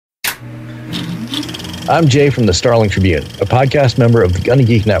I'm Jay from the Starling Tribune, a podcast member of the Gonna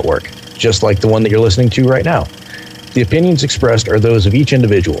Geek Network, just like the one that you're listening to right now. The opinions expressed are those of each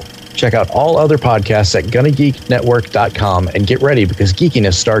individual. Check out all other podcasts at GonnaGeekNetwork.com and get ready because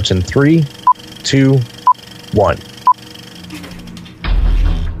geekiness starts in 3, 2, 1.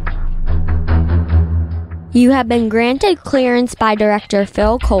 You have been granted clearance by Director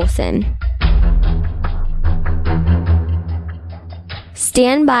Phil Coulson.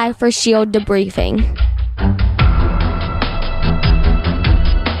 Stand by for S.H.I.E.L.D. debriefing.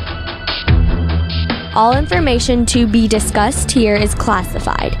 All information to be discussed here is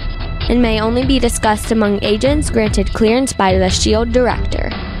classified and may only be discussed among agents granted clearance by the S.H.I.E.L.D. Director.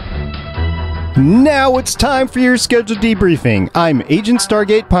 Now it's time for your scheduled debriefing. I'm Agent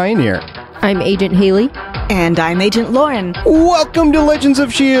Stargate Pioneer. I'm Agent Haley. And I'm Agent Lauren. Welcome to Legends of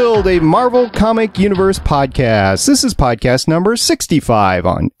S.H.I.E.L.D., a Marvel Comic Universe podcast. This is podcast number 65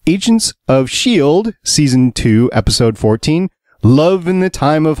 on Agents of S.H.I.E.L.D., Season 2, Episode 14, Love in the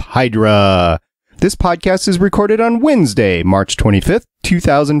Time of Hydra. This podcast is recorded on Wednesday, March 25th,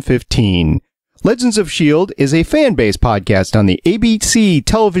 2015. Legends of S.H.I.E.L.D. is a fan-based podcast on the ABC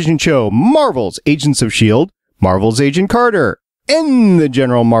television show Marvel's Agents of S.H.I.E.L.D., Marvel's Agent Carter, and the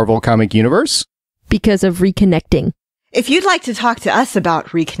general Marvel comic universe. Because of reconnecting. If you'd like to talk to us about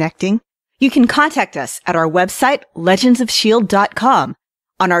reconnecting, you can contact us at our website, legendsofshield.com,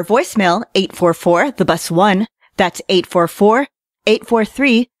 on our voicemail, 844-THE-BUS-1, that's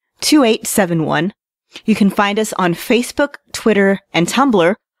 844-843-2871. You can find us on Facebook, Twitter, and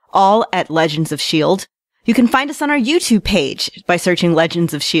Tumblr, all at Legends of S.H.I.E.L.D. You can find us on our YouTube page by searching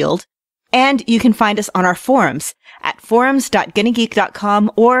Legends of S.H.I.E.L.D. And you can find us on our forums at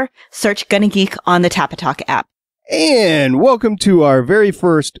forums.gonnageek.com or search Gonna Geek on the Tapatalk app. And welcome to our very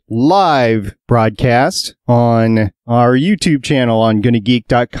first live broadcast on our YouTube channel on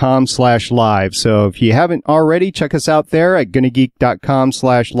gonnageek.com/live. So if you haven't already, check us out there at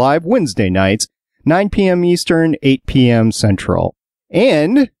gonnageek.com/live Wednesday nights, 9 p.m. Eastern, 8 p.m. Central.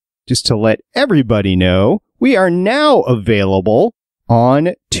 And just to let everybody know, we are now available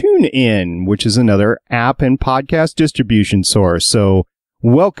on TuneIn, which is another app and podcast distribution source. So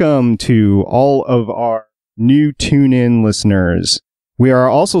welcome to all of our new TuneIn listeners. We are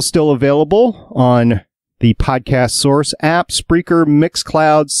also still available on the Podcast Source app, Spreaker,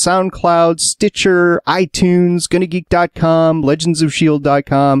 Mixcloud, Soundcloud, Stitcher, iTunes, GonnaGeek.com,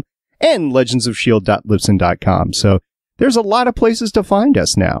 legendsofshield.com, and legendsofshield.libsyn.com. So there's a lot of places to find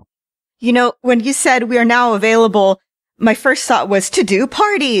us now. You know, when you said we are now available, my first thought was to do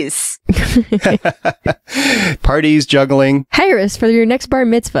parties. Parties, juggling. Hire us for your next bar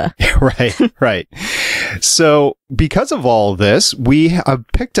mitzvah. Right. So because of all of this, we have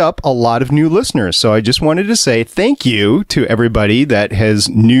picked up a lot of new listeners. So I just wanted to say thank you to everybody that is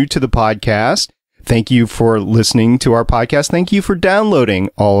new to the podcast. Thank you for listening to our podcast. Thank you for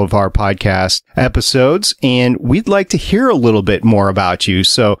downloading all of our podcast episodes. And we'd like to hear a little bit more about you.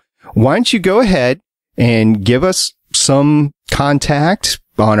 So why don't you go ahead and give us some contact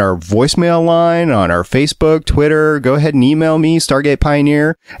on our voicemail line, on our Facebook, Twitter. Go ahead and email me,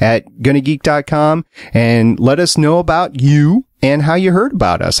 stargatepioneer@gonnageek.com, and let us know about you and how you heard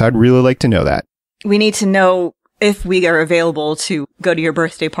about us. I'd really like to know that. We need to know if we are available to go to your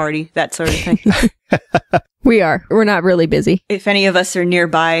birthday party, that sort of thing. We are. We're not really busy. If any of us are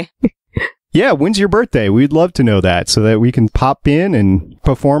nearby. Yeah, when's your birthday? We'd love to know that so that we can pop in and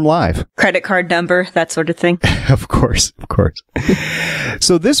perform live. Credit card number, that sort of thing. Of course.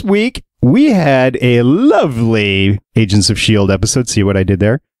 So this week, we had a lovely Agents of S.H.I.E.L.D. episode. See what I did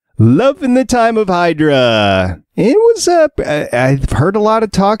there? Love in the Time of Hydra. It was I've heard a lot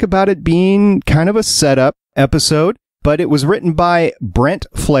of talk about it being kind of a setup episode, but it was written by Brent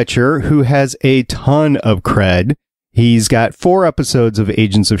Fletcher, who has a ton of cred. He's got 4 episodes of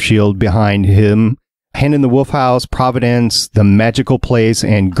Agents of S.H.I.E.L.D. behind him. Hen in the Wolf House, Providence, The Magical Place,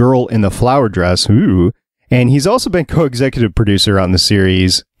 and Girl in the Flower Dress. Ooh. And he's also been co-executive producer on the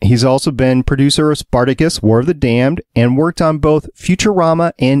series. He's also been producer of Spartacus, War of the Damned, and worked on both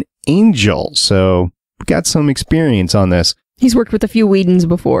Futurama and Angel. So, got some experience on this. He's worked with a few Whedons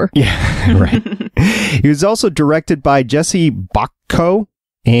before. Yeah, right. He was also directed by Jesse Bocco,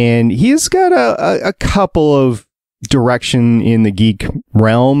 and he's got a couple of direction in the geek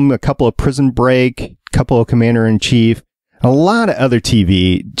realm, a couple of Prison Break, a couple of Commander-in-Chief, a lot of other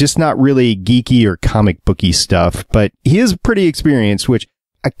TV, just not really geeky or comic booky stuff, but he is pretty experienced, which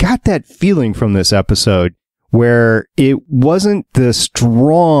I got that feeling from this episode where it wasn't the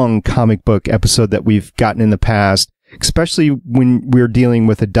strong comic book episode that we've gotten in the past, especially when we're dealing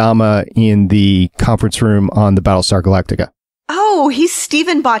with Adama in the conference room on the Battlestar Galactica. Oh, he's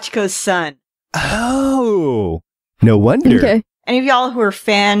Stephen Bochco's son. Oh, no wonder. Okay. Any of y'all who are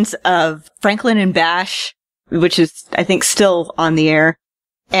fans of Franklin and Bash, which is, I think, still on the air,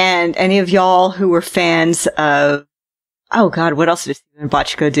 and any of y'all who were fans of, oh God, what else did Stephen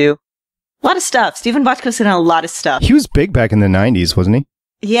Bochco do? A lot of stuff. Stephen Bochco's in a lot of stuff. He was big back in the 90s, wasn't he?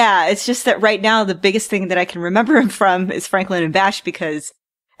 Yeah, it's just that right now the biggest thing that I can remember him from is Franklin and Bash, because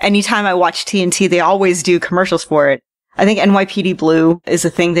anytime I watch TNT, they always do commercials for it. I think NYPD Blue is a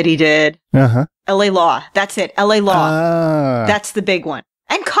thing that he did. Uh-huh. LA Law. That's it. LA Law. That's the big one.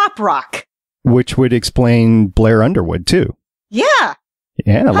 And Cop Rock. Which would explain Blair Underwood, too. Yeah.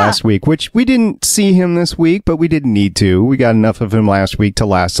 Yeah, last week, which we didn't see him this week, but we didn't need to. We got enough of him last week to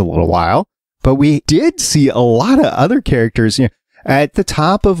last a little while. But we did see a lot of other characters. You know, at the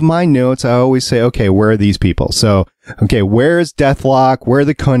top of my notes, I always say, okay, where are these people? So, okay, where's Deathlock? Where are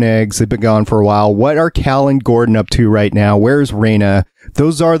the Koenigs? They've been gone for a while. What are Cal and Gordon up to right now? Where's Raina?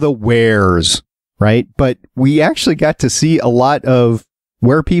 Those are the wheres, right? But we actually got to see a lot of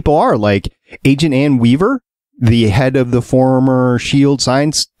where people are, like Agent Ann Weaver, the head of the former S.H.I.E.L.D.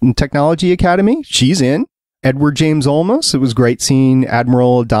 Science and Technology Academy. She's in. Edward James Olmos. It was great seeing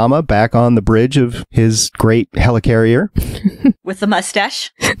Admiral Adama back on the bridge of his great helicarrier. With the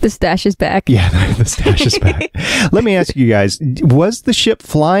mustache. The stash is back. Yeah, the stash is back. Let me ask you guys, was the ship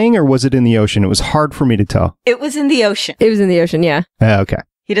flying or was it in the ocean? It was hard for me to tell. It was in the ocean. It was in the ocean, yeah. Okay.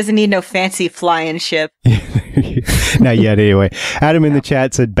 He doesn't need no fancy flying ship. Not yet, anyway. Adam in the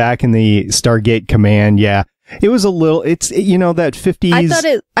chat said back in the Stargate Command, yeah. It was a little, it's, you know, that 50s.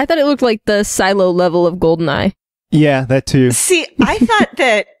 I thought it looked like the silo level of GoldenEye. Yeah, that too. See, I thought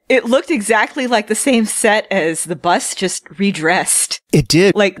that it looked exactly like the same set as the bus, just redressed. It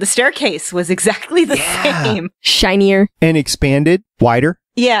did. Like the staircase was exactly the same. Shinier. And expanded, wider.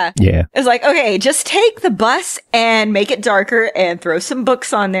 Yeah. Yeah. It's like, okay, just take the bus and make it darker and throw some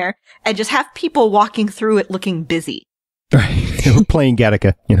books on there and just have people walking through it looking busy. Right. They were playing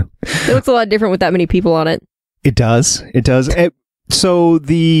Gattaca, you know. It looks a lot different with that many people on it. It does. It does. So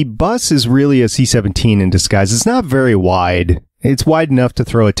the bus is really a C-17 in disguise. It's not very wide. It's wide enough to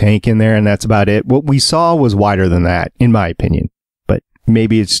throw a tank in there, and that's about it. What we saw was wider than that, in my opinion. But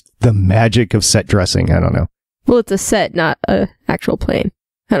maybe it's the magic of set dressing. I don't know. Well, it's a set, not an actual plane.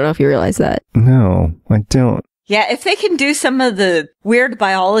 I don't know if you realize that. No, I don't. Yeah, if they can do some of the weird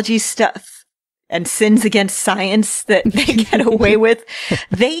biology stuff and sins against science that they get away with,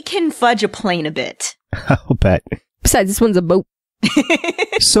 they can fudge a plane a bit. I'll bet. Besides, this one's a boat.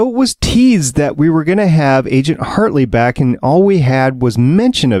 So it was teased that we were going to have Agent Hartley back, and all we had was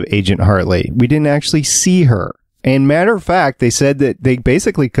mention of Agent Hartley. We didn't actually see her. And matter of fact, they said that they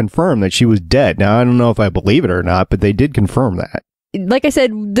basically confirmed that she was dead. Now, I don't know if I believe it or not, but they did confirm that. Like I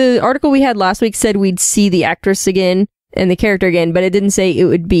said, the article we had last week said we'd see the actress again and the character again, but it didn't say it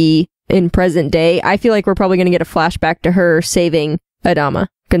would be in present day. I feel like we're probably going to get a flashback to her saving Adama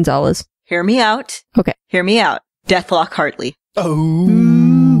Gonzalez. Hear me out. Okay. Hear me out. Deathlock Hartley.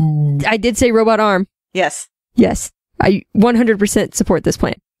 Oh. I did say robot arm. Yes. Yes. I 100% support this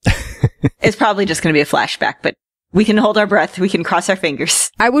plan. It's probably just going to be a flashback, but we can hold our breath. We can cross our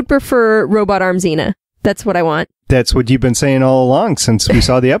fingers. I would prefer robot arm Xena. That's what I want. That's what you've been saying all along since we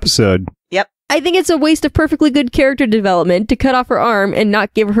saw the episode. Yep. I think it's a waste of perfectly good character development to cut off her arm and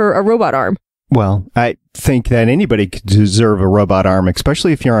not give her a robot arm. Well, I think that anybody could deserve a robot arm,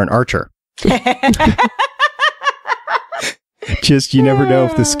 especially if you're an archer. Just, you never know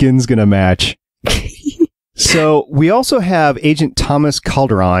if the skin's going to match. So we also have Agent Thomas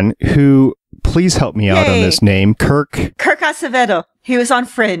Calderon, who, please help me out on this name, Kirk Acevedo. He was on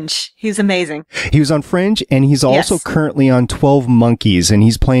Fringe. He was amazing. He was on Fringe, and he's also currently on 12 Monkeys, and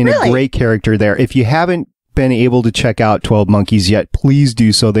he's playing a great character there. If you haven't been able to check out 12 Monkeys yet, please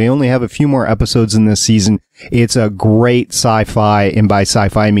do so. They only have a few more episodes in this season. It's a great sci-fi, and by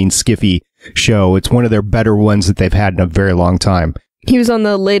sci-fi I mean skiffy show. It's one of their better ones that they've had in a very long time. He was on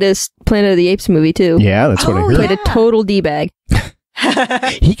the latest Planet of the Apes movie, too. Yeah, that's what I heard. Played a total D-bag.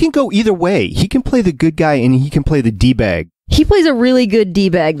 He can go either way. He can play the good guy, and he can play the D-bag. He plays a really good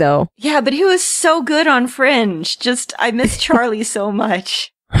D-bag, though. Yeah, but he was so good on Fringe. Just, I miss Charlie so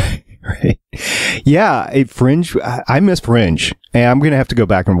much. Right. Yeah, Fringe. I miss Fringe. And I'm going to have to go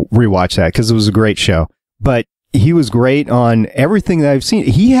back and rewatch that because it was a great show. But he was great on everything that I've seen.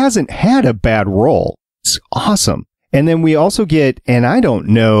 He hasn't had a bad role. It's awesome. And then we also get, and I don't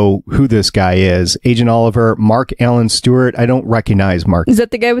know who this guy is, Agent Oliver, Mark Allen Stewart. I don't recognize Mark. Is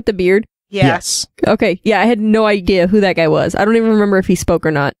that the guy with the beard? Yeah. Yes. Okay, yeah, I had no idea who that guy was. I don't even remember if he spoke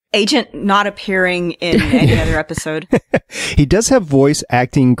or not. Agent not appearing in any other episode. He does have voice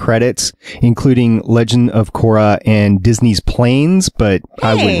acting credits, including Legend of Korra and Disney's Planes, but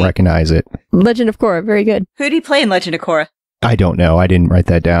I wouldn't recognize it. Legend of Korra, very good. Who did he play in Legend of Korra? I don't know. I didn't write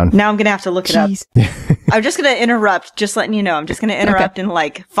that down. Now I'm going to have to look it up. Jeez. I'm just going to interrupt, just letting you know. I'm just going to interrupt in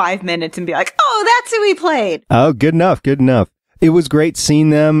like 5 minutes and be like, oh, that's who he played. Oh, good enough. Good enough. It was great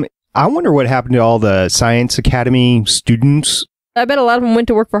seeing them. I wonder what happened to all the Science Academy students. I bet a lot of them went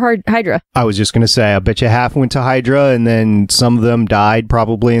to work for Hydra. I was just going to say, I bet you half went to Hydra, and then some of them died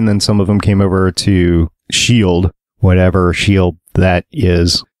probably, and then some of them came over to S.H.I.E.L.D., whatever S.H.I.E.L.D. that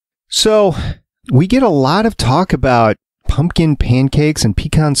is. So, we get a lot of talk about pumpkin pancakes and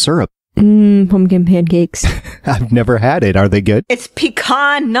pecan syrup. Pumpkin pancakes. I've never had it. Are they good? It's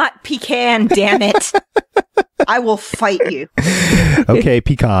pecan, not pecan, damn it. I will fight you. Okay,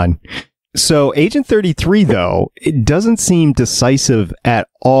 pecan. So Agent 33, though, it doesn't seem decisive at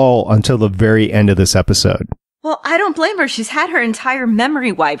all until the very end of this episode. Well, I don't blame her. She's had her entire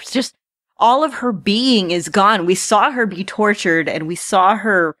memory wiped. Just all of her being is gone. We saw her be tortured, and we saw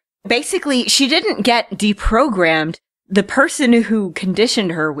her... Basically, she didn't get deprogrammed. The person who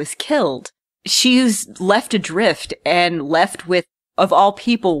conditioned her was killed. She's left adrift and left with, of all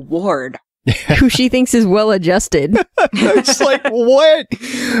people, Ward. Who she thinks is well-adjusted. It's like, what?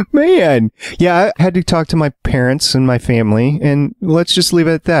 Man. Yeah, I had to talk to my parents and my family, and let's just leave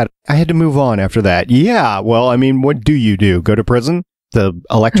it at that. I had to move on after that. Yeah, well, I mean, what do you do? Go to prison? The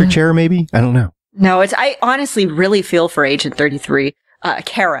electric chair, maybe? I don't know. No, I honestly really feel for Agent 33.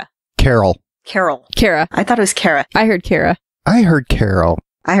 Kara. Carol. Kara. I thought it was Kara. I heard Kara. I heard Carol.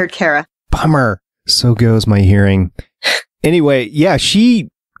 I heard Kara. Bummer. So goes my hearing. Anyway, yeah, she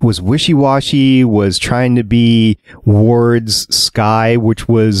was wishy-washy, was trying to be Ward's Sky, which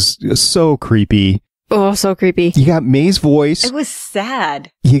was so creepy. Oh, so creepy. You got May's voice. It was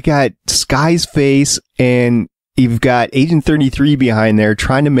sad. You got Sky's face, and you've got Agent 33 behind there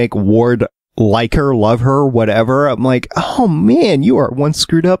trying to make Ward like her, love her, whatever. I'm like, oh man, you are one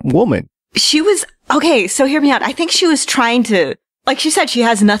screwed up woman. She was, okay, so hear me out. I think she was trying to, like she said, she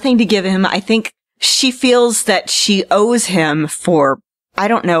has nothing to give him. I think she feels that she owes him for, I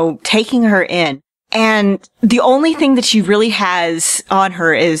don't know, taking her in. And the only thing that she really has on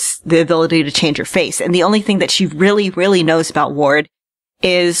her is the ability to change her face. And the only thing that she really, really knows about Ward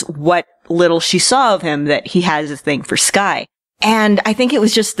is what little she saw of him, that he has a thing for Sky. And I think it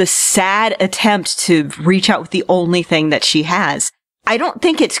was just the sad attempt to reach out with the only thing that she has. I don't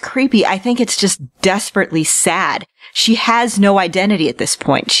think it's creepy. I think it's just desperately sad. She has no identity at this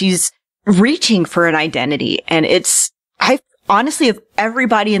point. She's reaching for an identity. And honestly, of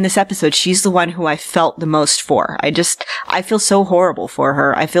everybody in this episode, she's the one who I felt the most for. I feel so horrible for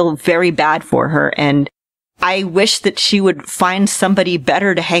her. I feel very bad for her. And I wish that she would find somebody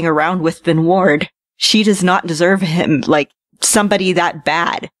better to hang around with than Ward. She does not deserve him, like, somebody that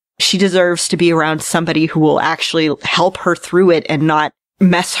bad. She deserves to be around somebody who will actually help her through it and not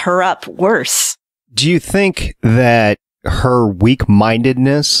mess her up worse. Do you think that her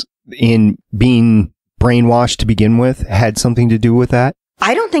weak-mindedness in being brainwashed to begin with had something to do with that?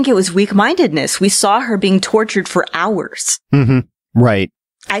 I don't think it was weak-mindedness. We saw her being tortured for hours. Mm-hmm. Right.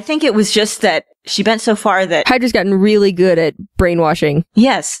 I think it was just that she bent so far that... Hydra's gotten really good at brainwashing.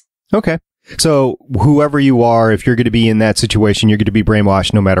 Yes. Okay. So whoever you are, if you're going to be in that situation, you're going to be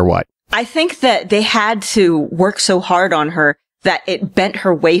brainwashed no matter what. I think that they had to work so hard on her that it bent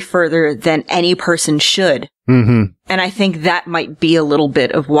her way further than any person should. Mm-hmm. And I think that might be a little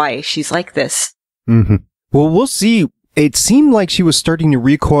bit of why she's like this. Mm-hmm. Well, we'll see. It seemed like she was starting to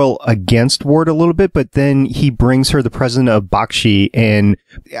recoil against Ward a little bit, but then he brings her the present of Bakshi, and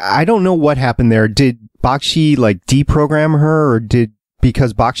I don't know what happened there. Did Bakshi, like, deprogram her, or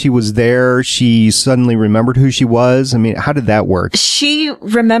because Bakshi was there, she suddenly remembered who she was? I mean, how did that work? She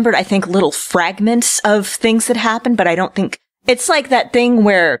remembered, I think, little fragments of things that happened, but I don't think... It's like that thing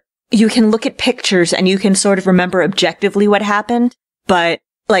where you can look at pictures and you can sort of remember objectively what happened, but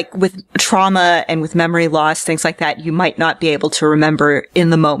like with trauma and with memory loss, things like that, you might not be able to remember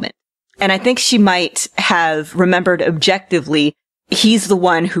in the moment. And I think she might have remembered objectively, he's the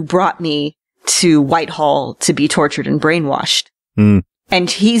one who brought me to Whitehall to be tortured and brainwashed. Mm. And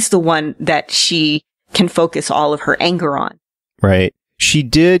he's the one that she can focus all of her anger on. Right. She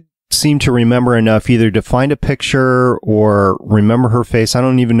did seem to remember enough either to find a picture or remember her face. I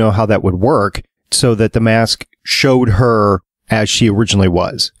don't even know how that would work, so that the mask showed her as she originally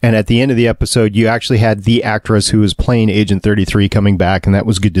was. And at the end of the episode, you actually had the actress who was playing Agent 33 coming back, and that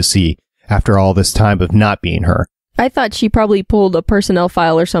was good to see after all this time of not being her. I thought she probably pulled a personnel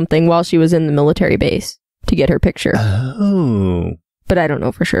file or something while she was in the military base to get her picture. Oh. But I don't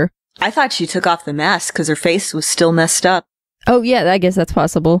know for sure. I thought she took off the mask because her face was still messed up. Oh, yeah, I guess that's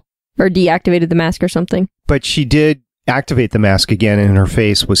possible. Or deactivated the mask or something. But she did activate the mask again, and her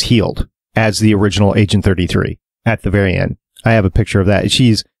face was healed as the original Agent 33 at the very end. I have a picture of that.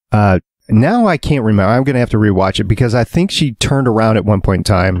 She's, now I can't remember. I'm going to have to rewatch it because I think she turned around at one point in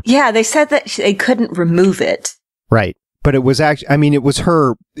time. Yeah, they said that they couldn't remove it. Right. But it was actually, I mean, it was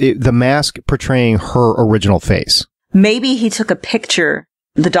the mask portraying her original face. Maybe he took a picture,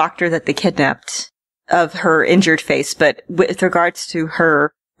 the doctor that they kidnapped, of her injured face. But with regards to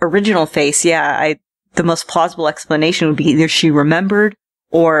her original face, yeah, the most plausible explanation would be either she remembered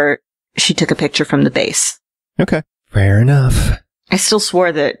or she took a picture from the base. Okay. Fair enough. I still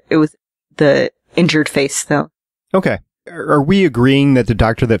swore that it was the injured face, though. Okay. Are we agreeing that the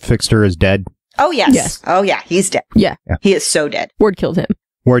doctor that fixed her is dead? Oh, yes. Yes. Oh, yeah, he's dead. Yeah. He is so dead. Ward killed him.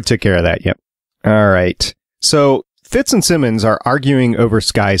 Ward took care of that, yep. All right. So Fitz and Simmons are arguing over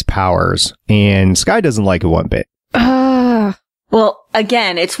Sky's powers, and Sky doesn't like it one bit. Well,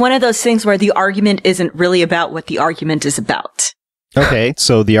 again, it's one of those things where the argument isn't really about what the argument is about. Okay,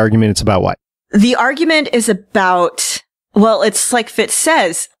 so the argument is about what? The argument is about, well, it's like Fitz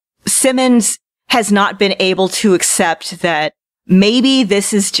says, Simmons has not been able to accept that maybe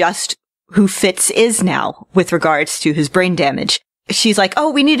this is just who Fitz is now with regards to his brain damage. She's like,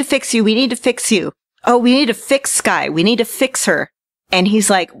 oh, we need to fix you. We need to fix you. Oh, we need to fix Sky. We need to fix her. And he's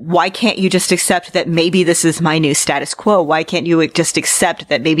like, why can't you just accept that maybe this is my new status quo? Why can't you just accept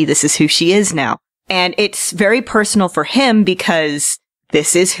that maybe this is who she is now? And it's very personal for him because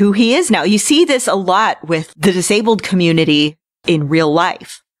this is who he is now. You see this a lot with the disabled community in real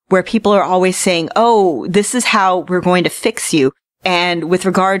life, where people are always saying, oh, this is how we're going to fix you. And with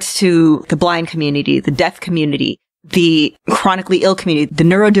regards to the blind community, the deaf community, the chronically ill community, the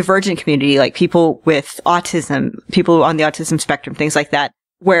neurodivergent community, like people with autism, people on the autism spectrum, things like that,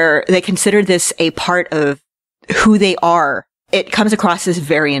 where they consider this a part of who they are, it comes across as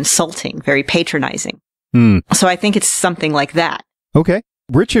very insulting, very patronizing. So I think it's something like that. Okay.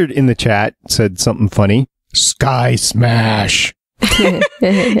 Richard in the chat said something funny. Sky smash.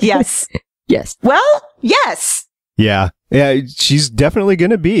 Yes. Yes. Well, yes. Yeah. Yeah, she's definitely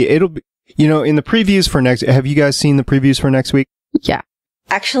going to be. It'll be, you know, in the previews for next, have you guys seen the previews for next week? Yeah.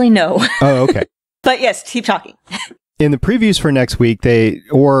 Actually, no. Oh, okay. But yes, keep talking. In the previews for next week,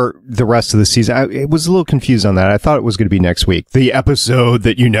 or the rest of the season, I was a little confused on that. I thought it was going to be next week. The episode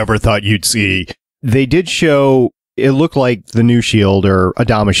that you never thought you'd see. They did show, it looked like the new S.H.I.E.L.D. or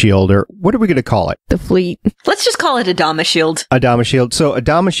Adama S.H.I.E.L.D. or what are we going to call it? The fleet. Let's just call it Adama S.H.I.E.L.D. Adama S.H.I.E.L.D. So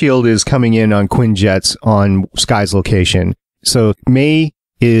Adama S.H.I.E.L.D. is coming in on Quinjets on Sky's location. So May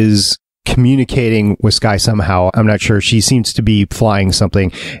is communicating with Sky somehow. I'm not sure. She seems to be flying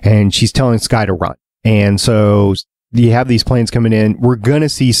something and she's telling Sky to run. And so you have these planes coming in. We're going to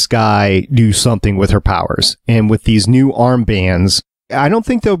see Sky do something with her powers. And with these new armbands, I don't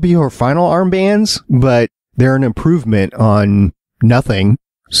think they'll be her final armbands, but they're an improvement on nothing.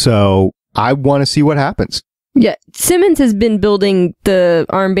 So I want to see what happens. Yeah, Simmons has been building the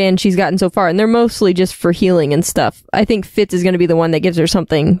armband she's gotten so far, and they're mostly just for healing and stuff. I think Fitz is going to be the one that gives her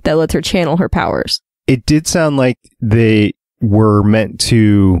something that lets her channel her powers. It did sound like they were meant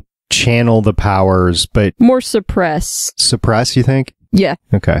to channel the powers, but... More suppress. Suppress, you think? Yeah.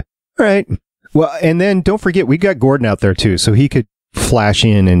 Okay. All right. Well, and then don't forget, we got Gordon out there too, so he could flash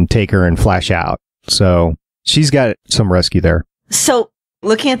in and take her and flash out. So she's got some rescue there. So,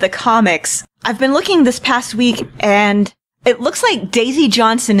 looking at the comics, I've been looking this past week, and it looks like Daisy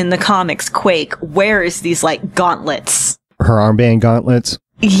Johnson in the comics, Quake, wears these, like, gauntlets. Her armband gauntlets?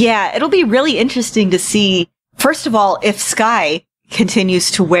 Yeah, it'll be really interesting to see, first of all, if Sky continues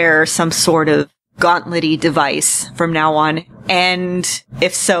to wear some sort of gauntlet-y device from now on, and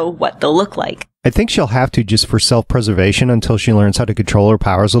if so, what they'll look like. I think she'll have to just for self-preservation until she learns how to control her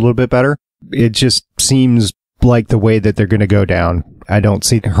powers a little bit better. It just seems like the way that they're going to go down. I don't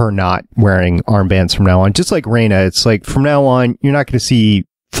see her not wearing armbands from now on. Just like Reyna, it's like from now on, you're not going to see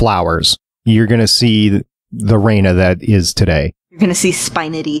flowers. You're going to see the Reyna that is today. You're going to see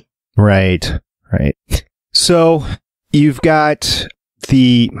Spinity. Right, right. So you've got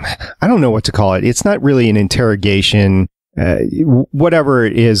I don't know what to call it. It's not really an interrogation, whatever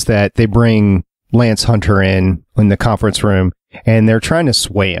it is that they bring Lance Hunter in the conference room. And they're trying to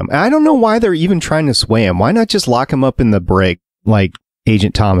sway him. I don't know why they're even trying to sway him. Why not just lock him up in the brig, like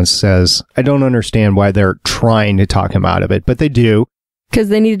Agent Thomas says? I don't understand why they're trying to talk him out of it, but they do. Because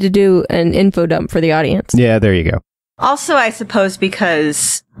they needed to do an info dump for the audience. Yeah, there you go. Also, I suppose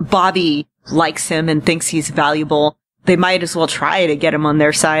because Bobby likes him and thinks he's valuable, they might as well try to get him on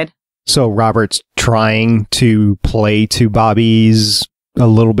their side. So Robert's trying to play to Bobby's a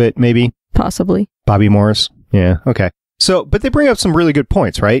little bit, maybe? Possibly. Bobby Morris? Yeah, okay. So, but they bring up some really good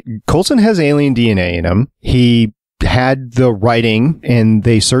points, right? Coulson has alien DNA in him. He had the writing, and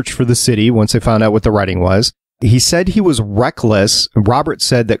they searched for the city once they found out what the writing was. He said he was reckless. Robert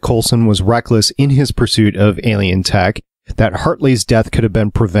said that Coulson was reckless in his pursuit of alien tech, that Hartley's death could have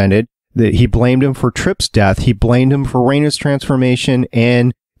been prevented, that he blamed him for Tripp's death. He blamed him for Raina's transformation,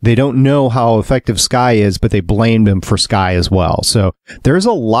 and they don't know how effective Skye is, but they blamed him for Skye as well. So there's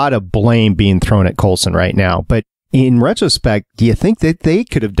a lot of blame being thrown at Coulson right now. But in retrospect, do you think that they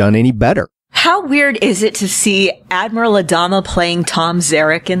could have done any better? How weird is it to see Admiral Adama playing Tom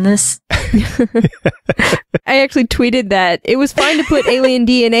Zarek in this? I actually tweeted that it was fine to put alien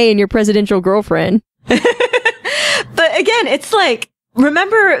DNA in your presidential girlfriend. But again, it's like,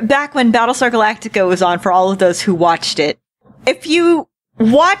 remember back when Battlestar Galactica was on, for all of those who watched it? If you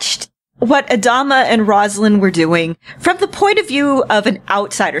watched what Adama and Rosalind were doing from the point of view of an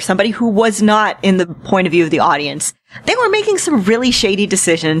outsider, somebody who was not in the point of view of the audience, they were making some really shady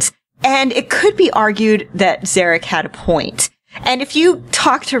decisions, and it could be argued that Zarek had a point. And if you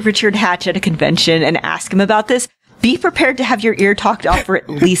talk to Richard Hatch at a convention and ask him about this, be prepared to have your ear talked off for at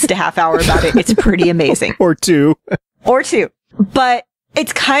least a half hour about it. It's pretty amazing. Or two. But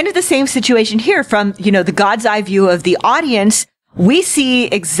it's kind of the same situation here from, the God's eye view of the audience. We see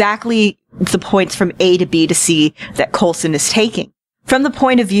exactly the points from A to B to C that Coulson is taking. From the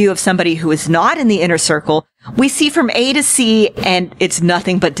point of view of somebody who is not in the inner circle, we see from A to C, and it's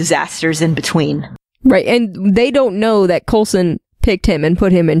nothing but disasters in between. Right, and they don't know that Coulson picked him and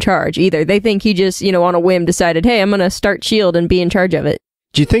put him in charge either. They think he just, on a whim decided, hey, I'm going to start S.H.I.E.L.D. and be in charge of it.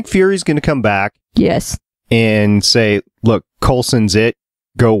 Do you think Fury's going to come back? Yes. And say, look, Coulson's it,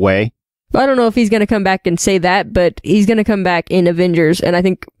 go away? I don't know if he's going to come back and say that, but he's going to come back in Avengers, and I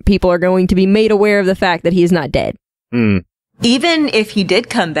think people are going to be made aware of the fact that he is not dead. Even if he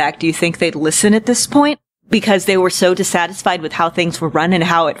did come back, do you think they'd listen at this point? Because they were so dissatisfied with how things were run and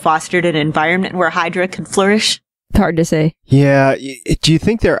how it fostered an environment where Hydra could flourish? Hard to say. Yeah. Do you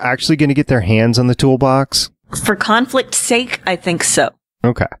think they're actually going to get their hands on the toolbox? For conflict's sake, I think so.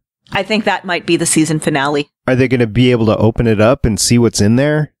 Okay. I think that might be the season finale. Are they going to be able to open it up and see what's in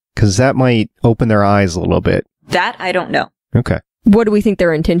there? Because that might open their eyes a little bit. That, I don't know. Okay. What do we think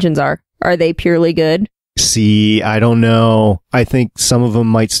their intentions are? Are they purely good? See, I don't know. I think some of them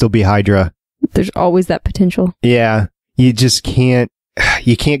might still be Hydra. There's always that potential. Yeah. You just can't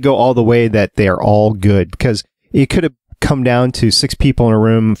go all the way that they're all good, because it could have come down to 6 people in a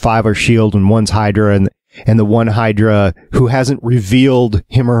room, 5 are S.H.I.E.L.D. and 1's Hydra, and the one Hydra who hasn't revealed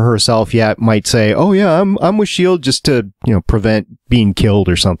him or herself yet might say, oh yeah, I'm with S.H.I.E.L.D. just to, prevent being killed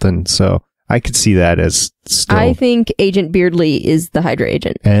or something. So I could see that as still. I think Agent Beardley is the Hydra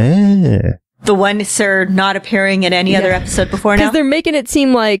agent. The one, sir, not appearing in any other episode before now? Because they're making it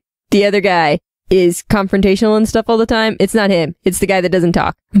seem like the other guy is confrontational and stuff all the time. It's not him. It's the guy that doesn't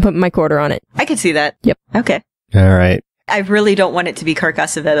talk. Put my quarter on it. I could see that. Yep. Okay. All right. I really don't want it to be Kirk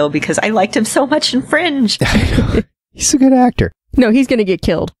Acevedo because I liked him so much in Fringe. He's a good actor. No, he's going to get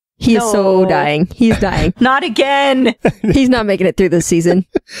killed. He is so dying. He's dying. Not again. He's not making it through this season.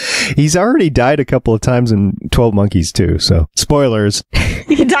 He's already died a couple of times in 12 Monkeys too, so spoilers.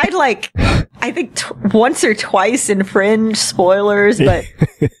 He died I think once or twice in Fringe, spoilers, but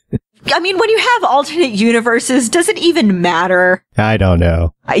I mean, when you have alternate universes, does it even matter? I don't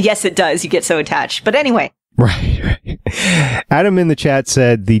know. Yes, it does. You get so attached. But anyway. Right. Adam in the chat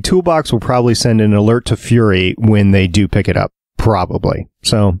said the toolbox will probably send an alert to Fury when they do pick it up. Probably.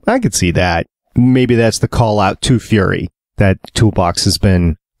 So I could see that. Maybe that's the call out to Fury, that toolbox has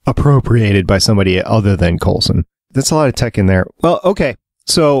been appropriated by somebody other than Coulson. That's a lot of tech in there. Well, okay.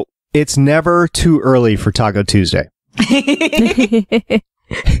 So it's never too early for Taco Tuesday.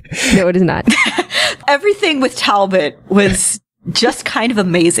 No, it is not. Everything with Talbot was just kind of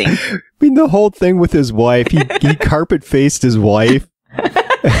amazing. I mean, the whole thing with his wife, he carpet faced his wife.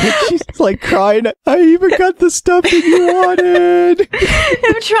 She's like crying, I even got the stuff that you wanted.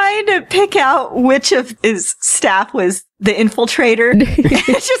 Him trying to pick out which of his staff was the infiltrator.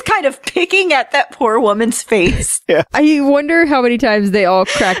 It's just kind of picking at that poor woman's face. Yeah. I wonder how many times they all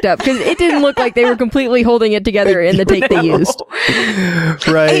cracked up, because it didn't look like they were completely holding it together in the take they used.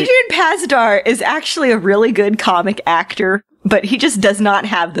 Right. Adrian Pazdar is actually a really good comic actor, but he just does not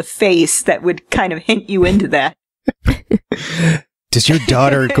have the face that would kind of hint you into that. Does your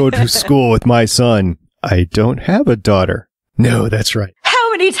daughter go to school with my son? I don't have a daughter. No, that's right.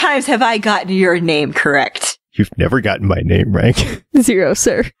 How many times have I gotten your name correct? You've never gotten my name right. 0,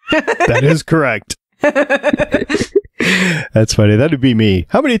 sir. That is correct. That's funny. That'd be me.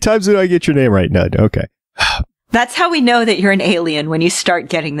 How many times did I get your name right? None. Okay. That's how we know that you're an alien, when you start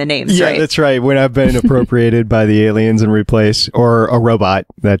getting the names right. Yeah, that's right. When I've been appropriated by the aliens and replaced, or a robot,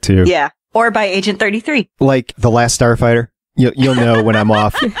 that too. Yeah. Or by Agent 33. Like The Last Starfighter. You'll know when I'm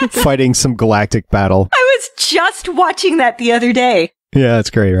off fighting some galactic battle. I was just watching that the other day. Yeah, that's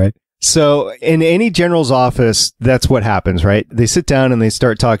great, right? So in any general's office, that's what happens, right? They sit down and they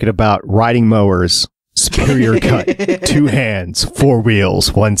start talking about riding mowers, superior cut, 2 hands, 4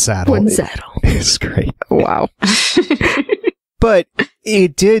 wheels, 1 saddle. 1 saddle. It's great. Wow. But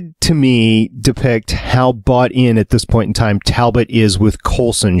it did, to me, depict how bought in at this point in time Talbot is with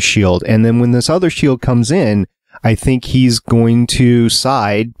Coulson's shield. And then when this other shield comes in, I think he's going to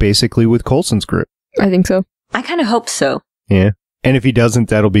side basically with Coulson's group. I think so. I kind of hope so. Yeah. And if he doesn't,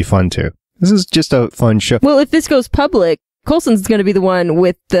 that'll be fun too. This is just a fun show. Well, if this goes public, Coulson's going to be the one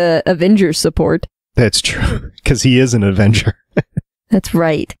with the Avengers support. That's true, because he is an Avenger. That's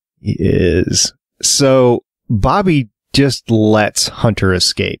right. He is. So Bobby just lets Hunter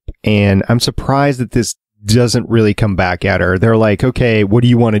escape, and I'm surprised that this doesn't really come back at her. They're like, okay, what do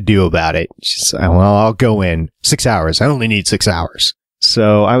you want to do about it? She's like, well, I'll go in 6 hours. I only need 6 hours.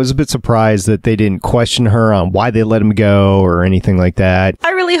 So I was a bit surprised that they didn't question her on why they let him go or anything like that.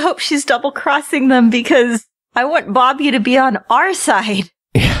 I really hope she's double-crossing them, because I want Bobby to be on our side.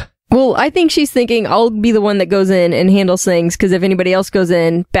 Yeah. Well, I think she's thinking I'll be the one that goes in and handles things, because if anybody else goes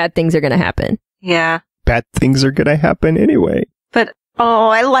in, bad things are going to happen. Yeah. Bad things are going to happen anyway. But, oh,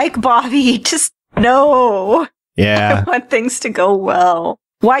 I like Bobby. Just no. Yeah. I want things to go well.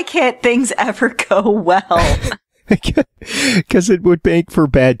 Why can't things ever go well? Because it would make for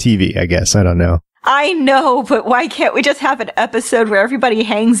bad TV, I guess. I don't know. I know, but why can't we just have an episode where everybody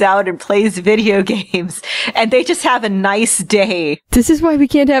hangs out and plays video games and they just have a nice day? This is why we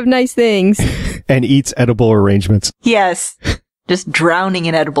can't have nice things. And eats edible arrangements. Yes. Just drowning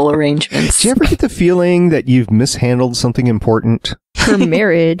in edible arrangements. Do you ever get the feeling that you've mishandled something important? For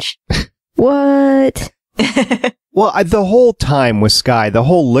marriage. What? Well, the whole time with Sky, the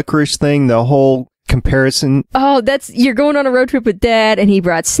whole licorice thing, the whole comparison. Oh, you're going on a road trip with Dad and he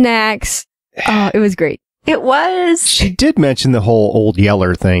brought snacks. Oh, it was great. It was. She did mention the whole old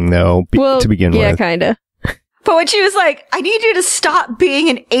Yeller thing, though, to begin with. Yeah, kind of. But when she was like, I need you to stop being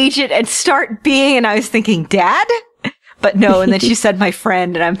an agent and start being, and I was thinking, Dad? But no, and then she said my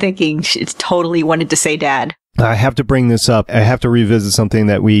friend, and I'm thinking she totally wanted to say Dad. I have to bring this up. I have to revisit something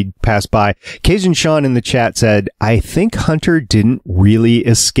that we passed by. Cajun Sean in the chat said, I think Hunter didn't really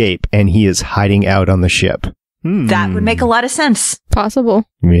escape, and he is hiding out on the ship. That would make a lot of sense. Possible.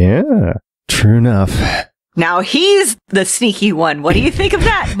 Yeah, true enough. Now he's the sneaky one. What do you think of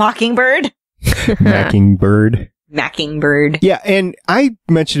that, Mockingbird? Mockingbird. Yeah, and I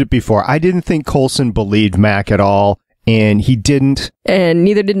mentioned it before. I didn't think Coulson believed Mac at all, and he didn't. And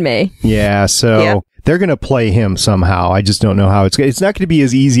neither did May. Yeah, so they're going to play him somehow. I just don't know how it's not going to be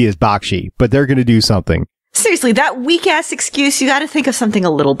as easy as Bakshi, but they're going to do something. Seriously, that weak-ass excuse, you got to think of something a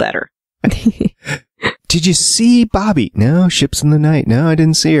little better. Did you see Bobby? No, ships in the night. No, I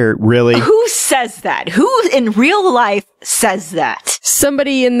didn't see her. Really? Who says that? Who in real life says that?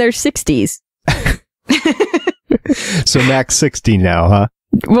 Somebody in their 60s. So Mac's 60 now, huh?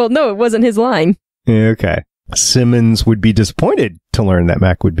 Well, no, it wasn't his line. Okay. Simmons would be disappointed to learn that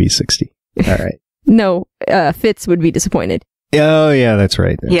Mac would be 60. All right. No, Fitz would be disappointed. Oh, yeah, that's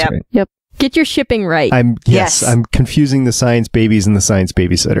right. That's right. Yep. Get your shipping right. I'm confusing the science babies and the science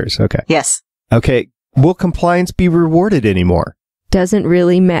babysitters. Okay. Yes. Okay. Will compliance be rewarded anymore? Doesn't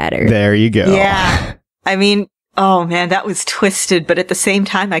really matter. There you go. Yeah. I mean, oh man, that was twisted, but at the same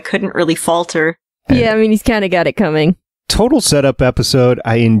time, I couldn't really falter. Yeah, I mean, he's kind of got it coming. Total setup episode.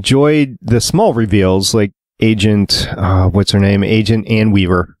 I enjoyed the small reveals, like Agent, what's her name? Agent Ann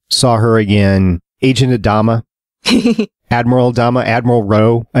Weaver. Saw her again. Agent Adama. Admiral Adama. Admiral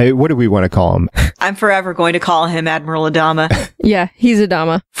Rowe. What do we want to call him? I'm forever going to call him Admiral Adama. Yeah, he's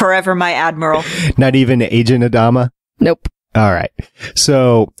Adama. Forever my Admiral. Not even Agent Adama? Nope. All right.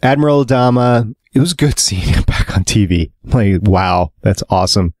 So, Admiral Adama, it was good seeing him back on TV. Like, wow, that's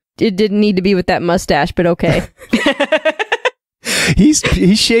awesome. It didn't need to be with that mustache, but okay.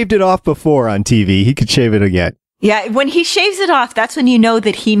 He shaved it off before on TV. He could shave it again. Yeah, when he shaves it off, that's when you know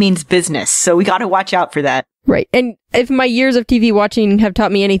that he means business. So we got to watch out for that. Right. And if my years of TV watching have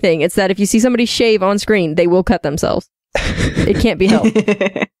taught me anything, it's that if you see somebody shave on screen, they will cut themselves. It can't be helped.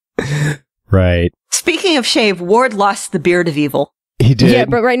 Right. Speaking of shave, Ward lost the beard of evil. He did? Yeah,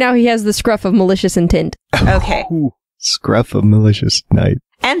 but right now he has the scruff of malicious intent. Okay. Ooh, scruff of malicious night.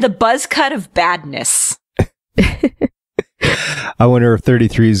 And the buzz cut of badness. I wonder if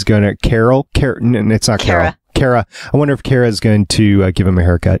 33 is going to... and it's not Carol. Kara. I wonder if Kara is going to give him a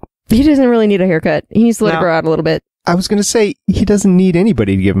haircut. He doesn't really need a haircut. He needs to let it grow out a little bit. I was going to say, he doesn't need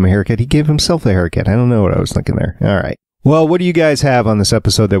anybody to give him a haircut. He gave himself a haircut. I don't know what I was thinking there. All right. Well, what do you guys have on this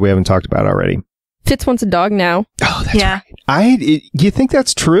episode that we haven't talked about already? Fitz wants a dog now. Oh, that's right. Do you think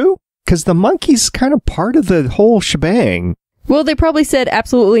that's true? Because the monkey's kind of part of the whole shebang. Well, they probably said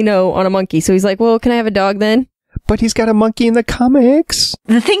absolutely no on a monkey. So he's like, well, can I have a dog then? But he's got a monkey in the comics.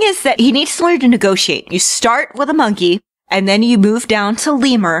 The thing is that he needs to learn to negotiate. You start with a monkey, and then you move down to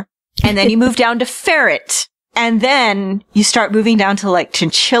lemur, and then you move down to ferret, and then you start moving down to like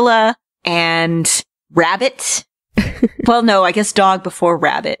chinchilla and rabbit. Well, no, I guess dog before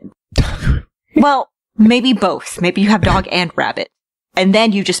rabbit. Well, maybe both. Maybe you have dog and rabbit. And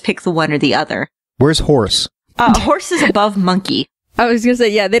then you just pick the one or the other. Where's horse? Horse is above monkey. I was going to say,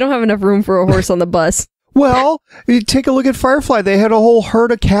 yeah, they don't have enough room for a horse on the bus. Well, you take a look at Firefly. They had a whole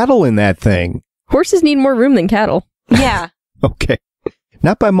herd of cattle in that thing. Horses need more room than cattle. Yeah. Okay.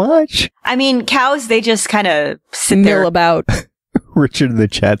 Not by much. I mean, cows, they just kind of sit Mill there. about. Richard in the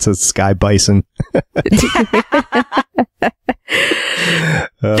chat says Sky Bison.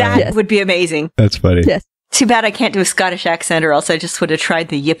 That would be amazing. That's funny. Yes. Too bad I can't do a Scottish accent, or else I just would have tried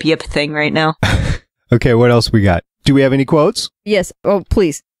the yip yip thing right now. Okay, what else we got? Do we have any quotes? Yes. Oh,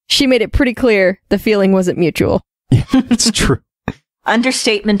 please. She made it pretty clear the feeling wasn't mutual. Yeah, it's true.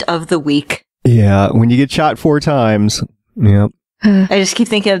 Understatement of the week. Yeah, when you get shot 4 times. Yeah. I just keep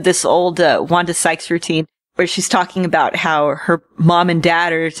thinking of this old Wanda Sykes routine where she's talking about how her mom and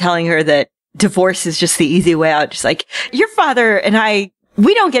dad are telling her that divorce is just the easy way out. Just like, your father and I,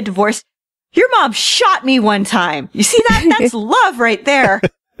 we don't get divorced. Your mom shot me one time. You see that? That's love right there.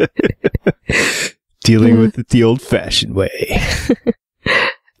 Dealing with it the old-fashioned way.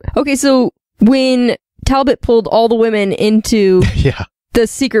 Okay, so when Talbot pulled all the women into the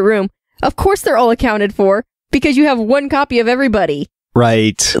secret room, of course they're all accounted for because you have one copy of everybody.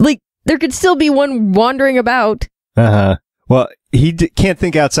 Right. Like, there could still be one wandering about. Uh-huh. Well, he can't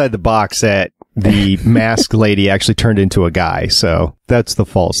think outside the box that the masked lady actually turned into a guy, so that's the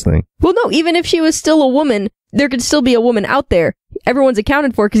false thing. Well, no, even if she was still a woman, there could still be a woman out there. Everyone's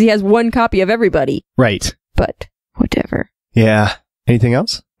accounted for because he has one copy of everybody. Right. But, whatever. Yeah. Anything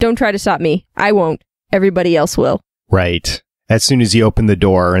else? Don't try to stop me. I won't. Everybody else will. Right. As soon as he opened the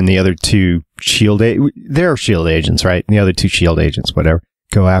door and the other 2 S.H.I.E.L.D. They're S.H.I.E.L.D. agents, right? And the other 2 S.H.I.E.L.D. agents, whatever,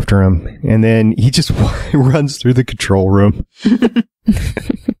 go after him. And then he just runs through the control room.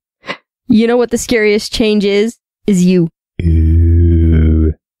 You know what the scariest change is? Is you.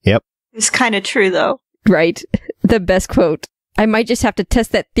 Ooh. Yep. It's kind of true, though. Right. The best quote. I might just have to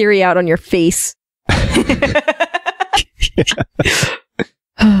test that theory out on your face.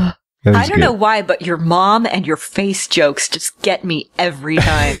 I don't know why, but your mom and your face jokes just get me every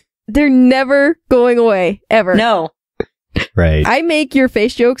time. They're never going away, ever. No. Right. I make your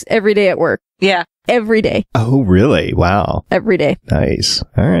face jokes every day at work. Yeah. Every day. Oh, really? Wow. Every day. Nice.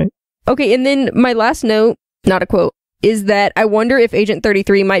 All right. Okay, and then my last note, not a quote, is that I wonder if Agent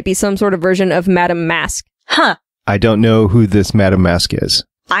 33 might be some sort of version of Madame Mask. Huh. I don't know who this Madame Mask is.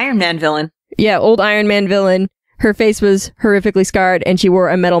 Iron Man villain. Yeah, old Iron Man villain. Her face was horrifically scarred, and she wore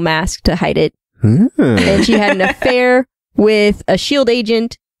a metal mask to hide it. And she had an affair with a S.H.I.E.L.D.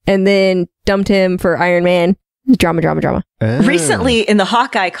 agent, and then dumped him for Iron Man. Drama. Recently, in the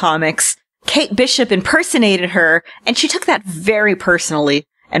Hawkeye comics, Kate Bishop impersonated her, and she took that very personally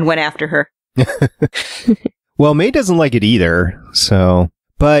and went after her. Well, May doesn't like it either, so...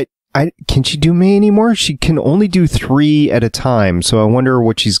 But can she do May anymore? She can only do 3 at a time, so I wonder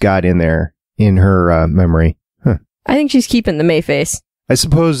what she's got in there, in her memory. Huh. I think she's keeping the May face. I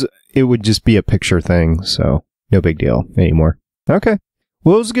suppose it would just be a picture thing, so no big deal anymore. Okay.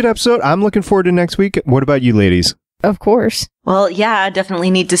 Well, it was a good episode. I'm looking forward to next week. What about you ladies? Of course. Well, yeah, I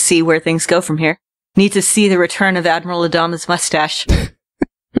definitely need to see where things go from here. Need to see the return of Admiral Adama's mustache.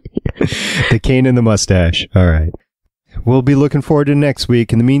 The cane and the mustache. All right. We'll be looking forward to next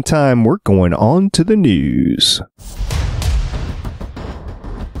week. In the meantime, we're going on to the news.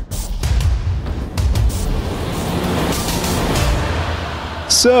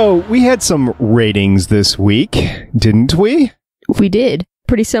 So, we had some ratings this week, didn't we? We did.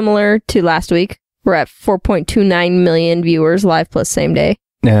 Pretty similar to last week. We're at 4.29 million viewers live plus same day.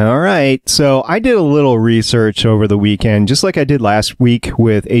 All right. So I did a little research over the weekend, just like I did last week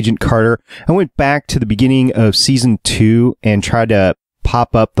with Agent Carter. I went back to the beginning of season 2 and tried to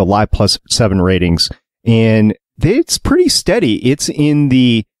pop up the live plus 7 ratings. And it's pretty steady. It's in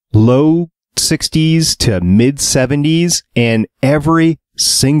the low 60s to mid 70s. And every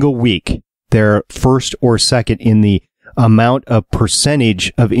single week, they're first or second in the amount of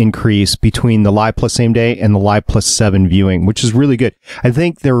percentage of increase between the Live Plus Same Day and the Live Plus 7 viewing, which is really good. I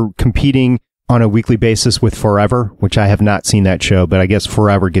think they're competing on a weekly basis with Forever, which I have not seen that show, but I guess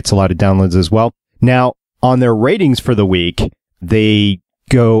Forever gets a lot of downloads as well. Now, on their ratings for the week, they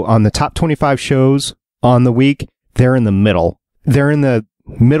go on the top 25 shows on the week. They're in the middle. They're in the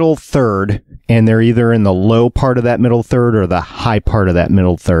middle third, and they're either in the low part of that middle third or the high part of that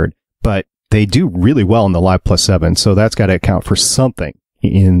middle third. But they do really well in the Live Plus 7, so that's got to account for something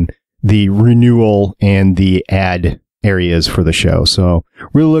in the renewal and the ad areas for the show. So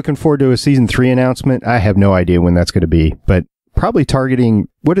really looking forward to a season 3 announcement. I have no idea when that's going to be, but probably targeting,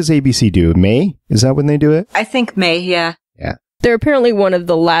 what does ABC do? May? Is that when they do it? I think May, yeah. Yeah. They're apparently one of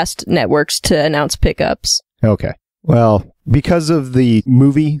the last networks to announce pickups. Okay. Well, because of the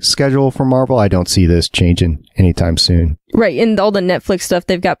movie schedule for Marvel, I don't see this changing anytime soon. Right, and all the Netflix stuff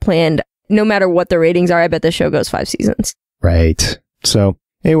they've got planned, no matter what the ratings are, I bet the show goes 5 seasons. Right. So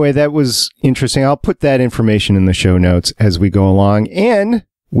anyway, that was interesting. I'll put that information in the show notes as we go along. And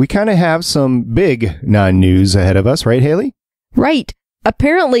we kind of have some big non-news ahead of us, right, Haley? Right.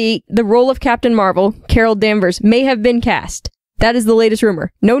 Apparently, the role of Captain Marvel, Carol Danvers, may have been cast. That is the latest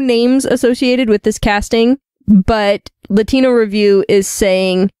rumor. No names associated with this casting, but Latino Review is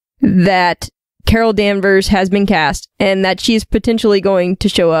saying that Carol Danvers has been cast and that she's potentially going to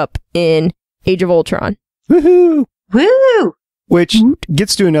show up in Age of Ultron. Woohoo! Woo! Which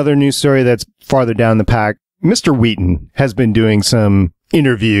gets to another news story that's farther down the pack. Mr. Wheaton has been doing some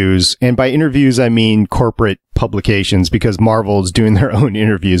interviews, and by interviews I mean corporate publications, because Marvel's doing their own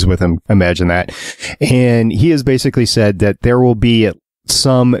interviews with him. Imagine that. And he has basically said that there will be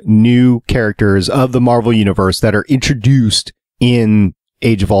some new characters of the Marvel Universe that are introduced in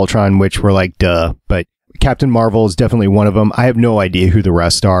Age of Ultron, which were like, duh. But Captain Marvel is definitely one of them. I have no idea who the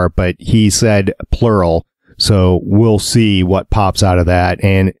rest are, but he said plural. So we'll see what pops out of that.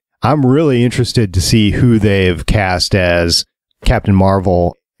 And I'm really interested to see who they've cast as Captain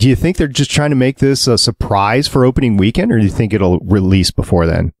Marvel. Do you think they're just trying to make this a surprise for opening weekend, or do you think it'll release before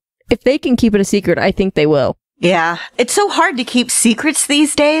then? If they can keep it a secret, I think they will. Yeah. It's so hard to keep secrets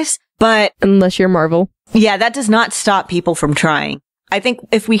these days, but Unless you're Marvel. yeah, that does not stop people from trying. I think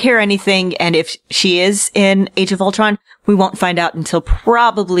if we hear anything and if she is in Age of Ultron, we won't find out until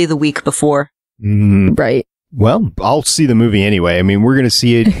probably the week before. Right. Well, I'll see the movie anyway. I mean, we're going to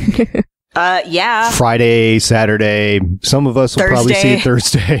see it Yeah. Friday, Saturday. Some of us will probably see it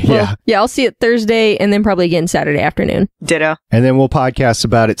Thursday. Well, yeah, I'll see it Thursday and then probably again Saturday afternoon. Ditto. And then we'll podcast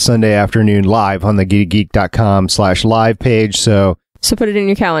about it Sunday afternoon live on the geekgeek.com/live page. So put it in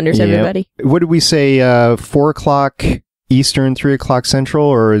your calendars, yeah. everybody. What did we say? 4 o'clock Eastern, 3 o'clock Central,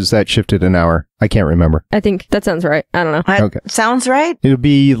 or is that shifted an hour? I can't remember. I think that sounds right. I don't know. That Okay. sounds right. It'll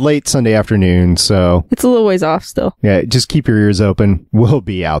be late Sunday afternoon. So It's a little ways off still. yeah, just keep your ears open. We'll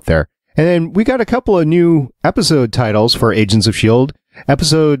be out there. And then we got a couple of new episode titles for Agents of S.H.I.E.L.D.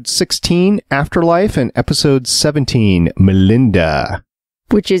 Episode 16, Afterlife, and Episode 17, Melinda.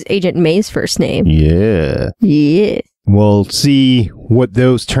 Which is Agent May's first name. Yeah. Yeah. We'll see what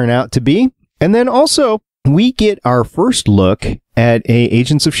those turn out to be. And then also, we get our first look at a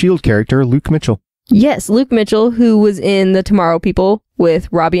Agents of S.H.I.E.L.D. character, Luke Mitchell. Yes, Luke Mitchell, who was in The Tomorrow People with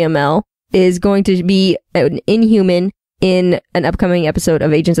Robbie Amell, is going to be an Inhuman in an upcoming episode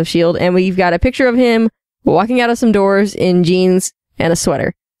of Agents of S.H.I.E.L.D. And we've got a picture of him walking out of some doors in jeans and a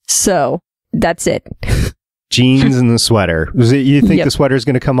sweater. So, that's it. Jeans and the sweater. You think the sweater's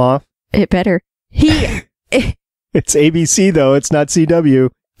going to come off? It better. It's ABC, though. It's not CW.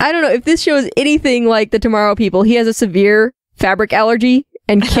 I don't know, if this show is anything like The Tomorrow People, he has a severe fabric allergy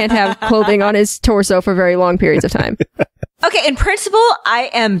and can't have clothing on his torso for very long periods of time. Okay, in principle, I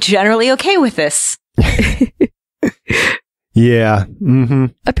am generally okay with this. Yeah. Mm-hmm.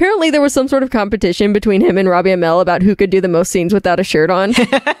 Apparently there was some sort of competition between him and Robbie Amell about who could do the most scenes without a shirt on.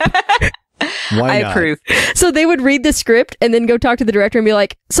 Why I not? approve. So they would read the script and then go talk to the director and be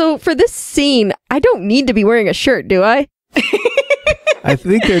like, so for this scene, I don't need to be wearing a shirt, do I? I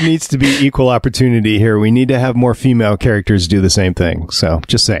think there needs to be equal opportunity here. We need to have more female characters do the same thing. So,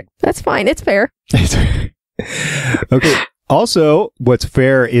 just saying. That's fine. It's fair. Okay. Also, what's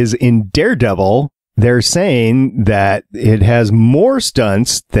fair is in Daredevil, they're saying that it has more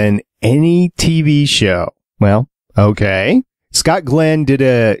stunts than any TV show. Well, okay. Scott Glenn did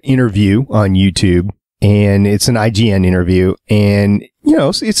an interview on YouTube, and it's an IGN interview, and, you know,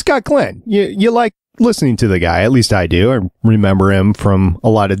 it's Scott Glenn. You like listening to the guy, at least I do. I remember him from a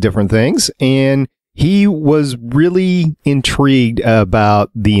lot of different things, and he was really intrigued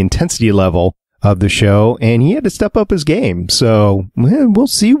about the intensity level of the show, and he had to step up his game. So we'll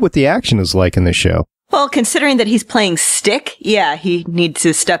see what the action is like in the show. Well, considering that he's playing Stick, yeah, he needs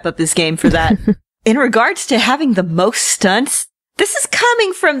to step up his game for that. In regards to having the most stunts, this is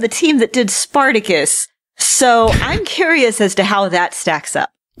coming from the team that did Spartacus. So I'm curious as to how that stacks up.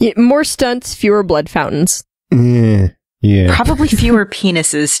 Yeah, more stunts, fewer blood fountains. Yeah. Probably fewer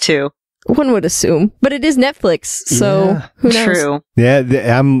penises, too. One would assume. But it is Netflix, so who knows? True.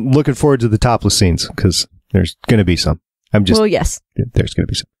 Yeah, I'm looking forward to the topless scenes, because there's going to be some. Well, yes. There's going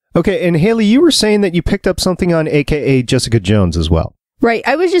to be some. Okay, and Haley, you were saying that you picked up something on AKA Jessica Jones as well. Right.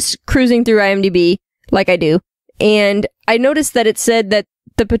 I was just cruising through IMDb, like I do, and I noticed that it said that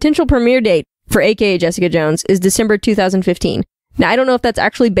the potential premiere date for AKA Jessica Jones is December 2015. Now, I don't know if that's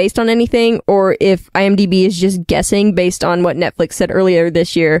actually based on anything, or if IMDb is just guessing based on what Netflix said earlier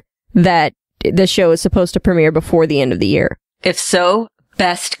this year, that the show is supposed to premiere before the end of the year. If so,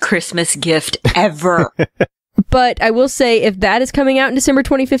 best Christmas gift ever. But I will say, if that is coming out in December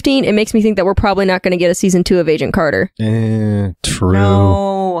 2015, it makes me think that we're probably not going to get a season 2 of Agent Carter. True.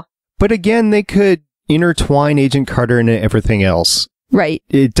 No. But again, they could intertwine Agent Carter into everything else. Right.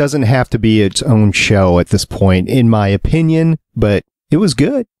 It doesn't have to be its own show at this point, in my opinion, but it was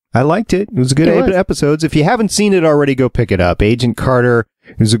good. I liked it. It was a good 8 episodes. If you haven't seen it already, go pick it up. Agent Carter,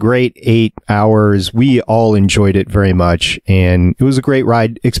 it was a great 8 hours. We all enjoyed it very much, and it was a great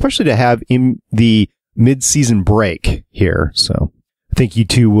ride, especially to have in the mid-season break here. So I think you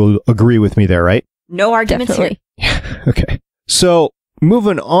two will agree with me there, right? No arguments Definitely. here. Okay. So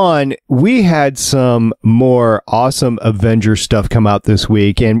moving on, we had some more awesome Avengers stuff come out this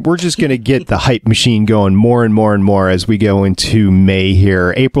week, and we're just going to get the hype machine going more and more and more as we go into May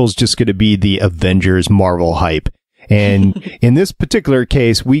here. April's just going to be the Avengers Marvel hype. And in this particular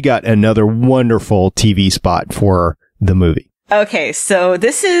case, we got another wonderful TV spot for the movie. Okay, so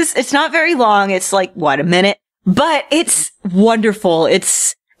it's not very long. It's like, a minute? But it's wonderful.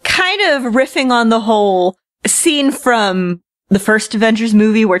 It's kind of riffing on the whole scene from the first Avengers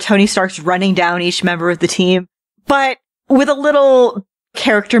movie where Tony Stark's running down each member of the team, but with a little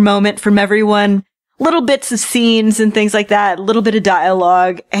character moment from everyone, little bits of scenes and things like that, a little bit of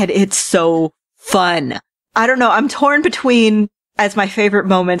dialogue, and it's so fun. I don't know, I'm torn between, as my favorite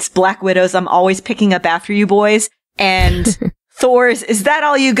moments, Black Widow's I'm always picking up after you boys, and Thor's Is That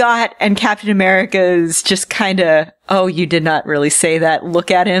All You Got? And Captain America's just kinda, oh, you did not really say that,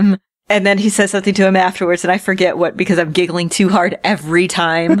 look at him. And then he says something to him afterwards, and I forget what, because I'm giggling too hard every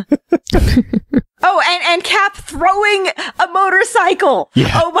time. And Cap throwing a motorcycle.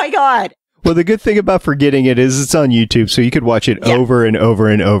 Yeah. Oh my God. Well, the good thing about forgetting it is it's on YouTube, so you could watch it over and over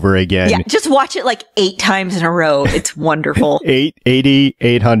and over again. Yeah, just watch it like 8 times in a row. It's wonderful. 80,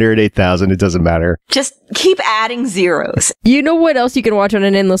 800, 8,000, it doesn't matter. Just keep adding zeros. You know what else you can watch on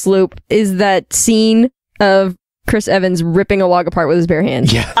an endless loop is that scene of Chris Evans ripping a log apart with his bare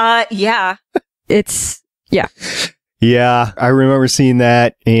hands. Yeah. Yeah. Yeah, I remember seeing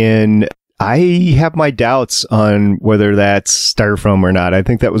that, and I have my doubts on whether that's styrofoam or not. I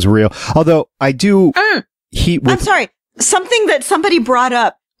think that was real. Although I do I'm sorry. Something that somebody brought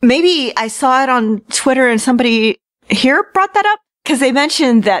up. Maybe I saw it on Twitter and somebody here brought that up, because they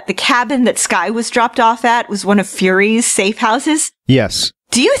mentioned that the cabin that Skye was dropped off at was one of Fury's safe houses. Yes.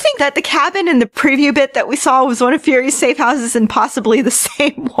 Do you think that the cabin in the preview bit that we saw was one of Fury's safe houses and possibly the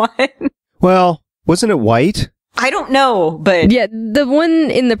same one? Well, wasn't it white? I don't know, but... Yeah, the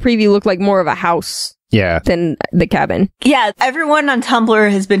one in the preview looked like more of a house than the cabin. Yeah, everyone on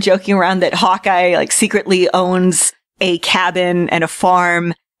Tumblr has been joking around that Hawkeye, secretly owns a cabin and a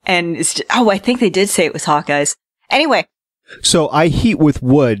farm, and it's just, I think they did say it was Hawkeye's. Anyway. So I heat with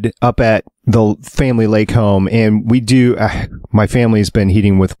wood up at the family lake home, and we do, my family's been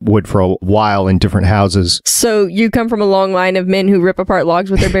heating with wood for a while in different houses. So you come from a long line of men who rip apart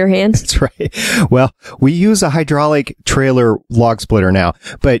logs with their bare hands? That's right. Well, we use a hydraulic trailer log splitter now,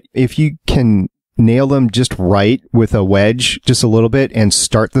 but if you can nail them just right with a wedge, just a little bit, and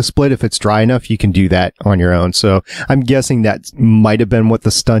start the split, if it's dry enough, you can do that on your own. So I'm guessing that might have been what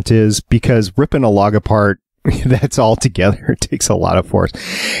the stunt is, because ripping a log apart, that's all together. It takes a lot of force.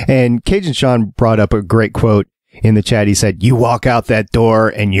 And Cajun Sean brought up a great quote in the chat. He said, "You walk out that door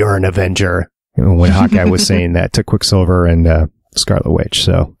and you're an Avenger." When Hawkeye was saying that to Quicksilver and Scarlet Witch.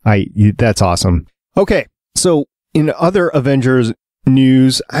 So that's awesome. Okay. So in other Avengers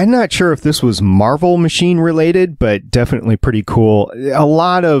news, I'm not sure if this was Marvel Machine related, but definitely pretty cool. A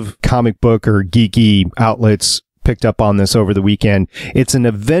lot of comic book or geeky outlets picked up on this over the weekend. It's an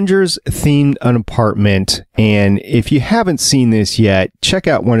Avengers themed apartment, and if you haven't seen this yet, check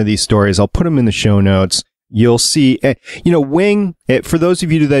out one of these stories. I'll put them in the show notes. you'll see, Wing, for those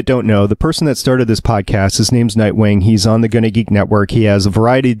of you that don't know, the person that started this podcast, his name's Nightwing. He's on the Gonna Geek Network. He has a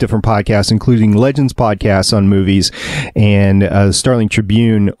variety of different podcasts, including Legends podcasts on movies and Starling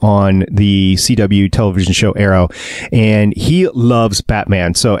Tribune on the CW television show Arrow. And he loves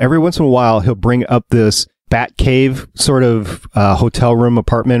Batman. So every once in a while, he'll bring up this Bat Cave sort of hotel room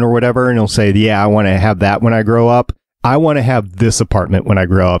apartment or whatever, and he'll say, yeah, I want to have that when I grow up. I want to have this apartment when I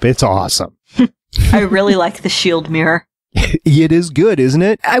grow up. It's awesome. I really like the S.H.I.E.L.D. mirror. It is good, isn't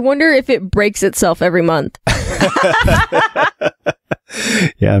it? I wonder if it breaks itself every month.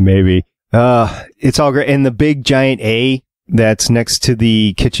 Yeah, maybe. It's all great. And the big giant A that's next to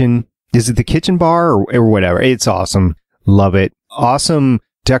the kitchen, is it the kitchen bar or whatever? It's awesome. Love it. Awesome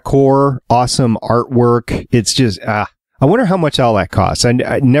decor, awesome artwork. It's just, I wonder how much all that costs. I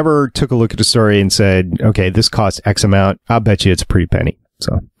never took a look at the story and said, okay, this costs X amount. I'll bet you it's a pretty penny.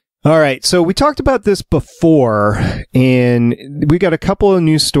 So, all right. So we talked about this before, and we got a couple of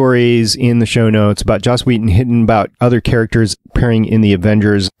news stories in the show notes about Joss Whedon hitting about other characters appearing in the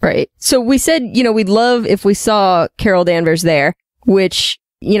Avengers. Right. So we said, we'd love if we saw Carol Danvers there, which,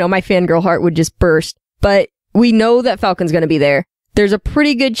 my fangirl heart would just burst. But we know that Falcon's going to be there. There's a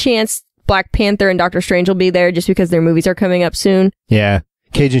pretty good chance Black Panther and Doctor Strange will be there just because their movies are coming up soon. Yeah.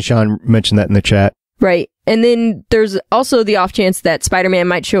 Cajun Sean mentioned that in the chat. Right. And then there's also the off chance that Spider-Man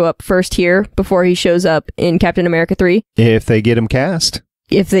might show up first here before he shows up in Captain America 3. If they get him cast.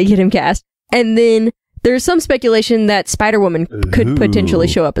 And then there's some speculation that Spider-Woman could potentially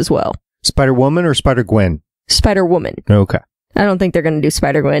show up as well. Spider-Woman or Spider-Gwen? Spider-Woman. Okay. I don't think they're going to do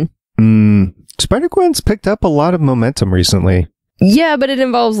Spider-Gwen. Spider-Gwen's picked up a lot of momentum recently. Yeah, but it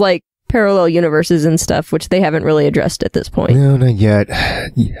involves parallel universes and stuff, which they haven't really addressed at this point. No, not yet.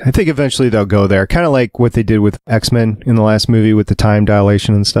 I think eventually they'll go there. Kind of like what they did with X-Men in the last movie with the time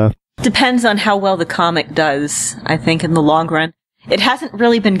dilation and stuff. Depends on how well the comic does, I think, in the long run. It hasn't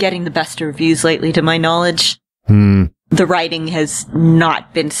really been getting the best reviews lately, to my knowledge. The writing has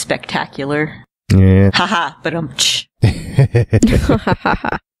not been spectacular. Yeah. Haha, but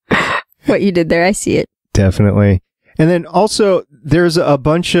What you did there, I see it. Definitely. And then also, there's a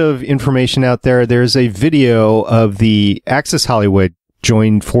bunch of information out there. There's a video of the Access Hollywood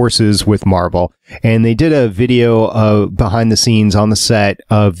joined forces with Marvel, and they did a video of behind the scenes on the set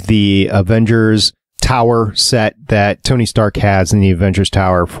of the Avengers Tower set that Tony Stark has in the Avengers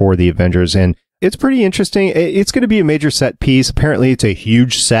Tower for the Avengers. And it's pretty interesting. It's going to be a major set piece. Apparently, it's a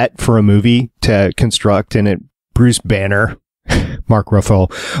huge set for a movie to construct, and Bruce Banner, Mark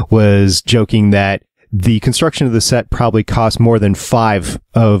Ruffalo, was joking that the construction of the set probably cost more than 5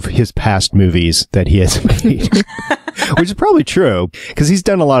 of his past movies that he has made, which is probably true because he's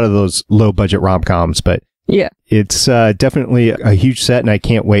done a lot of those low budget rom-coms, but yeah, it's definitely a huge set and I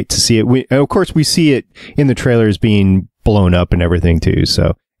can't wait to see it. Of course, we see it in the trailers being blown up and everything too.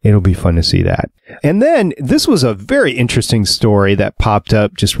 So it'll be fun to see that. And then this was a very interesting story that popped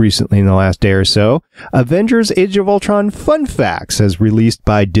up just recently in the last day or so. Avengers Age of Ultron Fun Facts as released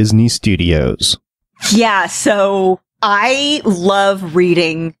by Disney Studios. Yeah, so I love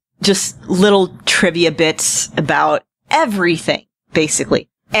reading just little trivia bits about everything, basically.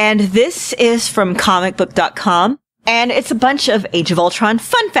 And this is from comicbook.com, and it's a bunch of Age of Ultron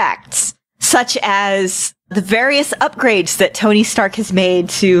fun facts, such as the various upgrades that Tony Stark has made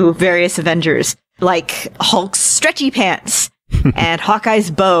to various Avengers, like Hulk's stretchy pants and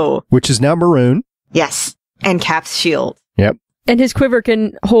Hawkeye's bow. Which is now maroon. Yes, and Cap's shield. Yep. And his quiver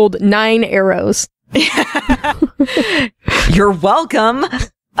can hold 9 arrows. You're welcome.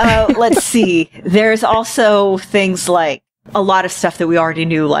 Let's see. There's also things like a lot of stuff that we already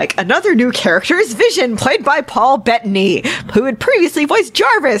knew, like another new character is Vision, played by Paul Bettany, who had previously voiced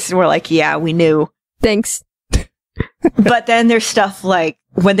Jarvis. And we're like, yeah, we knew. Thanks. But then there's stuff like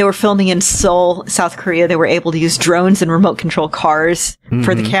when they were filming in Seoul, South Korea, they were able to use drones and remote control cars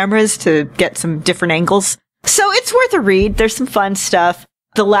for the cameras to get some different angles. So it's worth a read. There's some fun stuff.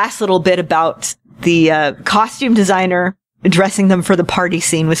 The last little bit about the costume designer dressing them for the party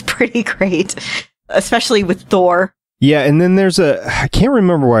scene was pretty great, especially with Thor. Yeah, and then I can't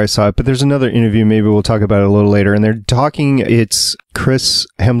remember where I saw it, but there's another interview, maybe we'll talk about it a little later, and they're talking, it's Chris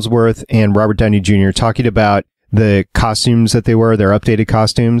Hemsworth and Robert Downey Jr. talking about the costumes that they wear, their updated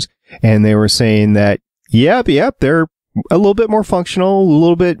costumes, and they were saying that, yep, they're a little bit more functional, a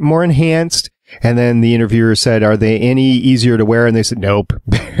little bit more enhanced, And then the interviewer said, are they any easier to wear? And they said, nope.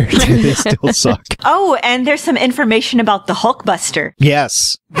 They still suck. Oh, and there's some information about the Hulkbuster.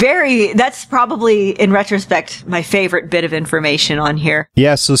 Yes. That's probably, in retrospect, my favorite bit of information on here.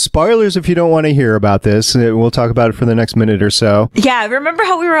 Yeah, so spoilers if you don't want to hear about this. We'll talk about it for the next minute or so. Yeah, remember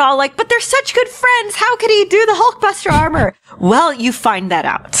how we were all like, but they're such good friends. How could he do the Hulkbuster armor? Well, you find that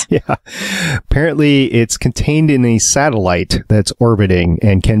out. Yeah. Apparently, it's contained in a satellite that's orbiting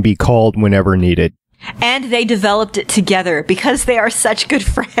and can be called whenever needed. And they developed it together because they are such good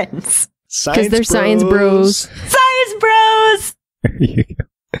friends. Because they're science bros. Science bros! There you go.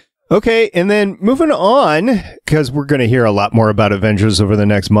 Okay, and then moving on, because we're going to hear a lot more about Avengers over the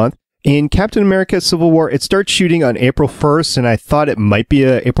next month. In Captain America Civil War, it starts shooting on April 1st, and I thought it might be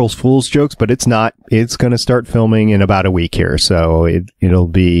a April Fool's jokes, but it's not. It's going to start filming in about a week here, so it'll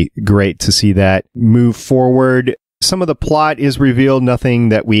be great to see that move forward. Some of the plot is revealed, nothing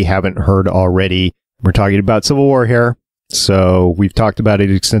that we haven't heard already. We're talking about Civil War here, so we've talked about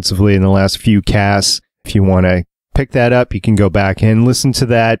it extensively in the last few casts. If you want to pick that up, you can go back and listen to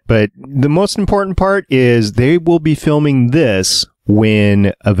that. But the most important part is they will be filming this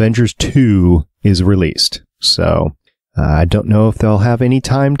when Avengers 2 is released. So I don't know if they'll have any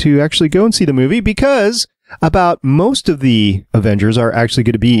time to actually go and see the movie because about most of the Avengers are actually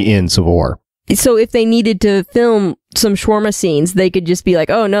going to be in Civil War. So if they needed to film some shawarma scenes, they could just be like,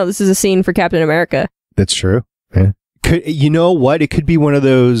 oh no, this is a scene for Captain America. That's true. Yeah. You know what? It could be one of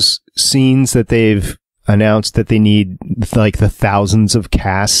those scenes that they've announced that they need like the thousands of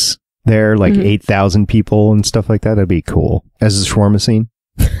casts there, like 8,000 people and stuff like that. That'd be cool as a shawarma scene.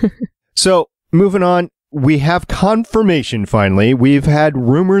 So moving on, we have confirmation finally. We've had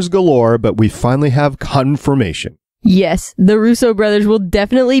rumors galore, but we finally have confirmation. Yes, the Russo brothers will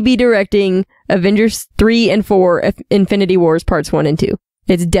definitely be directing Avengers 3 and 4, Infinity Wars Parts 1 and 2.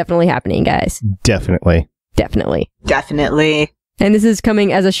 It's definitely happening, guys. Definitely. And this is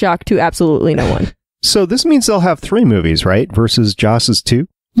coming as a shock to absolutely no one. So this means they'll have 3 movies, right? Versus Joss's 2?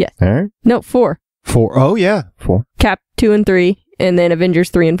 Yes. All right. No, 4. 4. Oh, yeah. 4. Cap 2 and 3, and then Avengers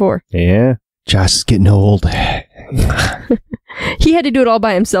 3 and 4. Yeah. Joss is getting old. He had to do it all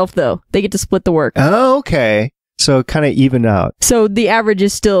by himself, though. They get to split the work. Oh, okay. So kind of even out. So the average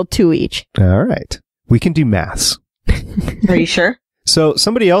is still 2 each. All right. We can do maths. Are you sure? So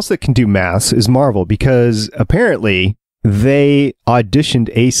somebody else that can do maths is Marvel, because apparently they auditioned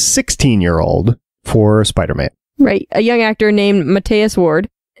a 16-year-old for Spider-Man. Right. A young actor named Matthias Ward.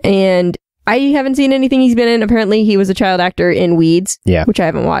 And I haven't seen anything he's been in. Apparently he was a child actor in Weeds. Yeah. Which I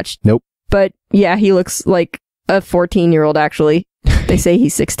haven't watched. Nope. But yeah, he looks like a 14-year-old, actually. They say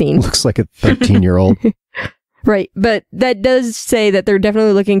he's 16. Looks like a 13-year-old. Right. But that does say that they're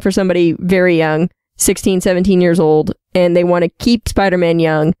definitely looking for somebody very young, 16, 17 years old, and they want to keep Spider-Man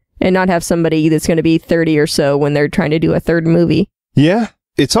young and not have somebody that's going to be 30 or so when they're trying to do a third movie. Yeah.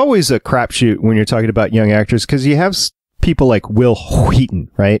 It's always a crapshoot when you're talking about young actors because you have people like Will Wheaton,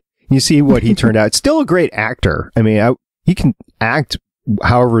 right? You see what he turned out. Still a great actor. I mean, he can act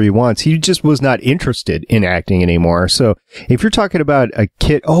however he wants. He just was not interested in acting anymore. So if you're talking about a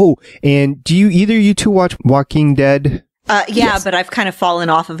kid, and do you two watch Walking Dead? Yes. But I've kind of fallen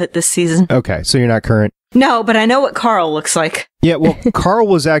off of it this season. Okay, so you're not current. No, but I know what Carl looks like. Yeah, well, Carl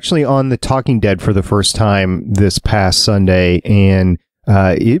was actually on The Talking Dead for the first time this past Sunday, and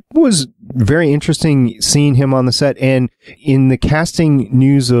it was very interesting seeing him on the set. And in the casting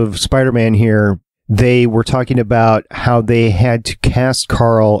news of Spider-Man here, they were talking about how they had to cast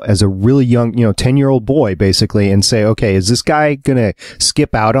Carl as a really young, 10-year-old boy, basically, and say, okay, is this guy going to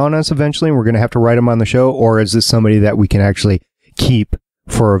skip out on us eventually and we're going to have to write him on the show? Or is this somebody that we can actually keep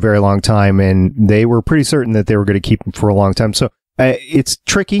for a very long time? And they were pretty certain that they were going to keep him for a long time. So it's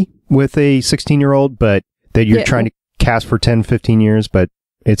tricky with a 16-year-old, but that you're trying to cast for 10, 15 years, but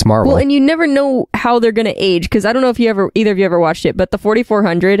it's Marvel. Well, and you never know how they're going to age, because I don't know if either of you ever watched it, but the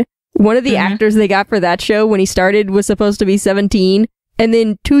 4400, one of the actors they got for that show when he started was supposed to be 17, and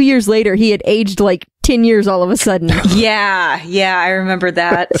then 2 years later he had aged like 10 years all of a sudden. Yeah, I remember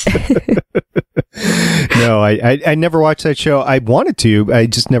that. No, I never watched that show. I wanted to, I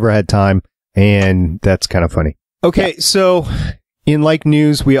just never had time, and that's kind of funny. Okay, so in like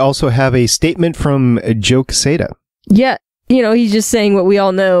news, we also have a statement from Joe Quesada. Yeah, he's just saying what we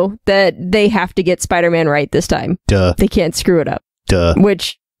all know, that they have to get Spider-Man right this time. Duh. They can't screw it up. Duh.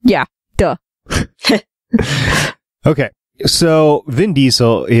 Which, yeah, duh. Okay, so Vin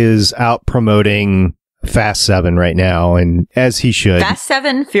Diesel is out promoting Fast 7 right now, and as he should. Fast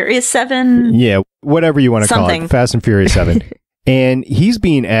 7, Furious 7. Yeah, whatever you want to call it. Fast and Furious 7. And he's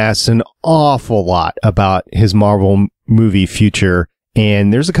being asked an awful lot about his Marvel movie future.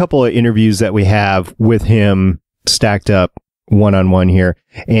 And there's a couple of interviews that we have with him stacked up one-on-one here.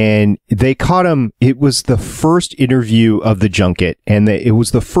 And they caught him. It was the first interview of the junket. And it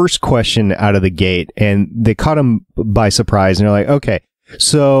was the first question out of the gate. And they caught him by surprise. And they're like, okay,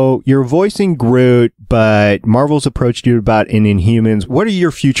 so you're voicing Groot, but Marvel's approached you about in Inhumans. What are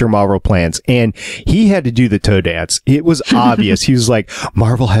your future Marvel plans? And he had to do the toe dance. It was obvious. He was like,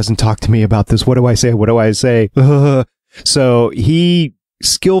 Marvel hasn't talked to me about this. What do I say? What do I say? So he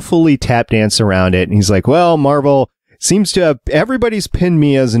skillfully tap danced around it. And he's like, well, Marvel seems to have, everybody's pinned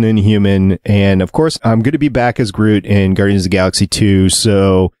me as an Inhuman. And of course, I'm going to be back as Groot in Guardians of the Galaxy 2.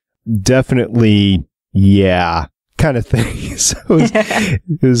 So definitely, yeah, kind of thing. So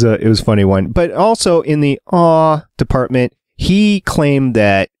it was a funny one. But also in the awe department, he claimed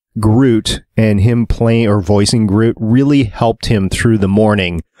that Groot and him playing or voicing Groot really helped him through the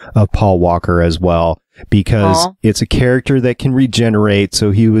mourning of Paul Walker as well, because it's a character that can regenerate.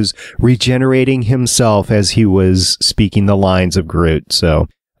 So he was regenerating himself as he was speaking the lines of Groot. So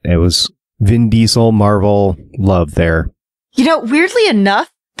it was Vin Diesel, Marvel love there. You know, weirdly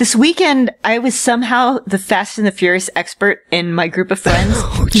enough, this weekend, I was somehow the Fast and the Furious expert in my group of friends.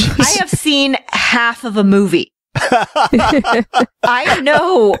 I have seen half of a movie. I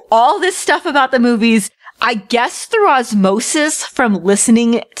know all this stuff about the movies, I guess through osmosis from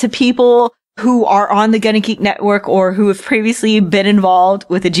listening to people who are on the Gonna Geek network or who have previously been involved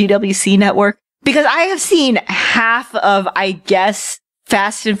with the GWC network, because I have seen half of, I guess,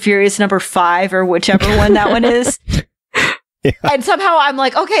 Fast and Furious number 5 or whichever one that one is. Yeah. And somehow I'm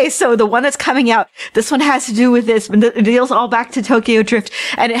like, okay, so the one that's coming out, this one has to do with this, and it deals all back to Tokyo Drift,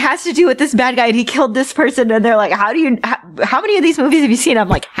 and it has to do with this bad guy, and he killed this person, and they're like, how many of these movies have you seen? I'm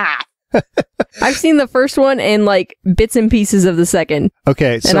like, half. I've seen the first one and like bits and pieces of the second.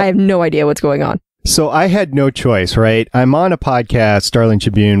 Okay. So, and I have no idea what's going on. So I had no choice, right? I'm on a podcast, Starling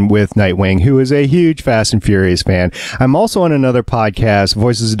Tribune, with Nightwing, who is a huge Fast and Furious fan. I'm also on another podcast,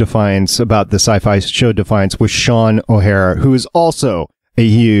 Voices of Defiance, about the sci-fi show Defiance, with Sean O'Hara, who is also a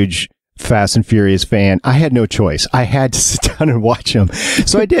huge Fast and Furious fan. I had no choice. I had to sit down and watch them.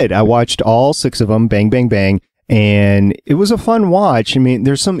 So I did. I watched all 6 of them, bang, bang, bang. And it was a fun watch. I mean,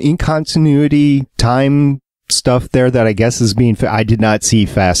 there's some incontinuity time stuff there that I guess is being I did not see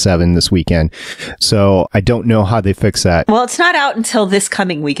Fast 7 this weekend, so I don't know how they fix that. Well, it's not out until this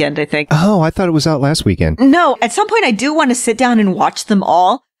coming weekend, I think. Oh, I thought it was out last weekend. No, at some point I do want to sit down and watch them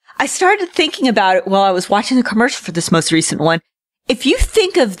all. I started thinking about it while I was watching the commercial for this most recent one. If you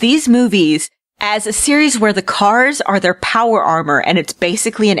think of these movies as a series where the cars are their power armor and it's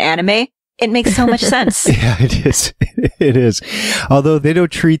basically an anime, it makes so much sense. Yeah, it is. It is. Although they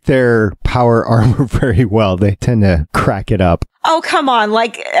don't treat their power armor very well. They tend to crack it up. Oh, come on.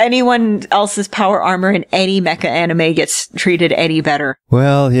 Like anyone else's power armor in any mecha anime gets treated any better.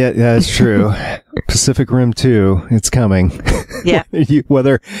 Well, yeah, that's true. Pacific Rim 2, it's coming. Yeah.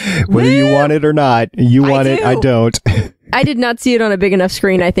 Whether you want it or not, you want it, I don't. I did not see it on a big enough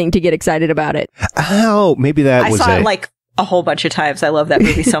screen, I think, to get excited about it. Oh, maybe that was I saw it like a whole bunch of times. I love that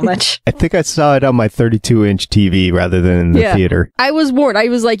movie so much. I think I saw it on my 32-inch TV rather than in the theater. I was warned. I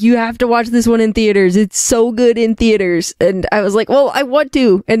was like, you have to watch this one in theaters. It's so good in theaters. And I was like, well, I want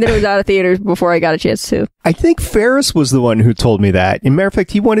to. And then it was out of theaters before I got a chance to. I think Ferris was the one who told me that. As a matter of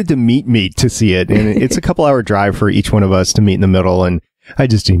fact, he wanted to meet me to see it. And it's a couple-hour drive for each one of us to meet in the middle. And I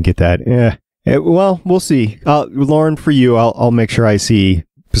just didn't get that. Yeah. Well, we'll see. Lauren, for you, I'll make sure I see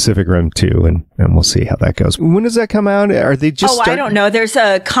Pacific Rim 2, and we'll see how that goes. When does that come out? Are they just I don't know. There's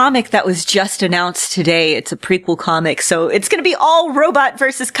a comic that was just announced today. It's a prequel comic, so it's going to be all robot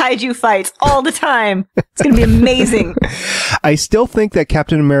versus kaiju fights all the time. It's going to be amazing. I still think that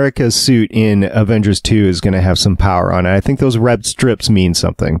Captain America's suit in Avengers 2 is going to have some power on it. I think those red strips mean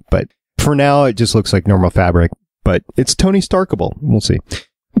something, but for now, it just looks like normal fabric. But it's Tony Starkable. We'll see.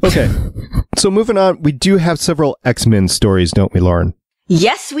 Okay. So moving on, we do have several X-Men stories, don't we, Lauren?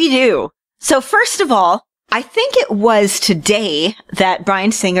 Yes, we do. So first of all, I think it was today that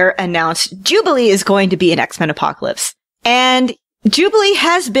Bryan Singer announced Jubilee is going to be in X-Men Apocalypse. And Jubilee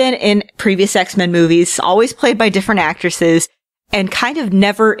has been in previous X-Men movies, always played by different actresses, and kind of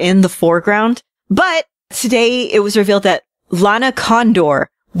never in the foreground. But today it was revealed that Lana Condor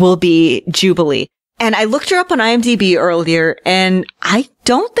will be Jubilee. And I looked her up on IMDb earlier, and I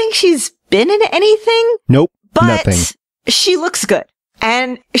don't think she's been in anything. Nope, but nothing. She looks good.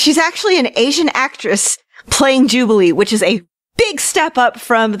 And she's actually an Asian actress playing Jubilee, which is a big step up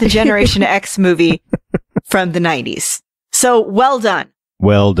from the Generation X movie from the 90s. So well done.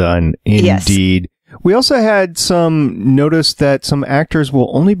 Well done, indeed. Yes. We also had some notice that some actors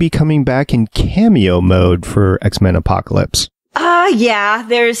will only be coming back in cameo mode for X-Men Apocalypse. Yeah,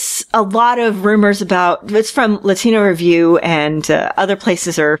 there's a lot of rumors about, it's from Latino Review and other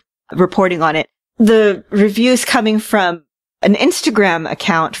places are reporting on it. The review's coming from an Instagram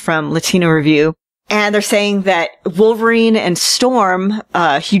account from Latino Review, and they're saying that Wolverine and Storm,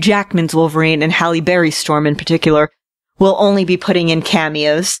 Hugh Jackman's Wolverine and Halle Berry's Storm in particular, will only be putting in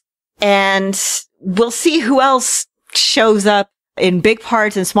cameos. And we'll see who else shows up in big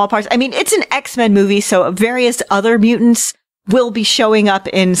parts and small parts. I mean, it's an X-Men movie, so various other mutants will be showing up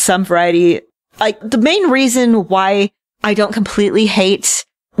in some variety. Like, the main reason why I don't completely hate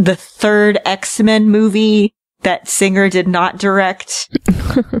the third X-Men movie that Singer did not direct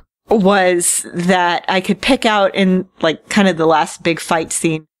was that I could pick out in, like, kind of the last big fight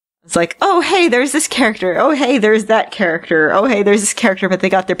scene. It's like, oh, hey, there's this character. Oh, hey, there's that character. Oh, hey, there's this character, but they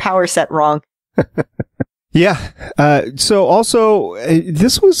got their power set wrong. Yeah. So also,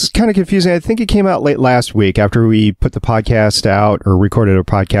 this was kind of confusing. I think it came out late last week after we put the podcast out or recorded a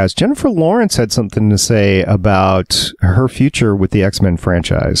podcast. Jennifer Lawrence had something to say about her future with the X-Men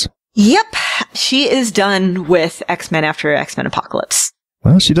franchise. Yep. She is done with X-Men after X-Men Apocalypse.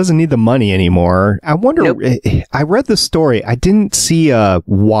 Well, she doesn't need the money anymore. I wonder, nope. I read the story. I didn't see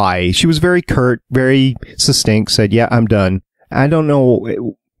why. She was very curt, very succinct, said, yeah, I'm done. I don't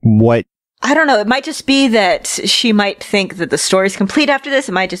know what. I don't know. It might just be that she might think that the story's complete after this.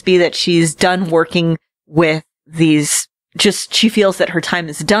 It might just be that she's done working with these, just she feels that her time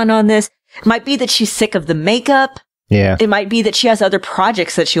is done on this. It might be that she's sick of the makeup. Yeah. It might be that she has other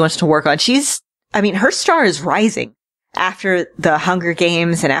projects that she wants to work on. Her star is rising after the Hunger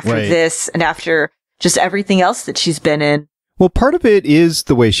Games and after this and after just everything else that she's been in. Well, part of it is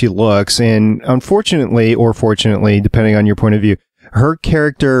the way she looks. And unfortunately, or fortunately, depending on your point of view, her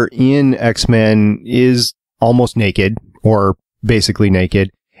character in X-Men is almost naked, or basically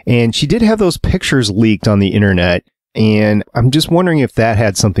naked. And she did have those pictures leaked on the internet. And I'm just wondering if that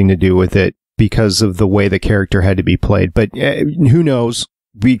had something to do with it because of the way the character had to be played. But who knows?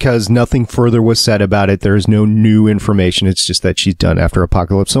 Because nothing further was said about it. There's no new information. It's just that she's done after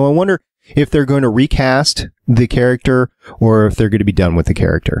Apocalypse. So I wonder if they're going to recast the character or if they're going to be done with the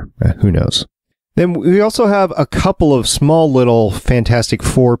character. Who knows? Then we also have a couple of small little Fantastic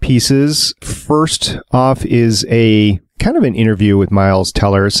Four pieces. First off is a kind of an interview with Miles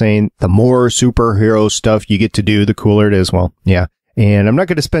Teller saying the more superhero stuff you get to do, the cooler it is. Well, yeah. And I'm not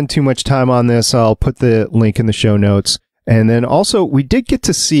going to spend too much time on this. I'll put the link in the show notes. And then also we did get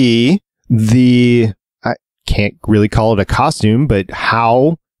to see I can't really call it a costume, but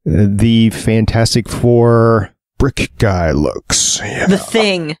how the Fantastic Four brick guy looks. Yeah. The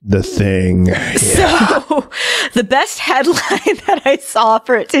Thing. Yeah. So, the best headline that I saw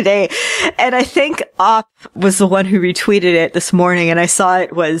for it today, and I think Op was the one who retweeted it this morning, and I saw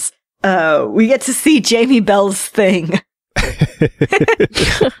it was, we get to see Jamie Bell's Thing.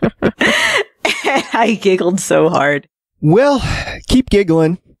 And I giggled so hard. Well, keep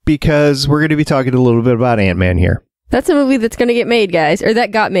giggling, because we're going to be talking a little bit about Ant-Man here. That's a movie that's going to get made, guys, or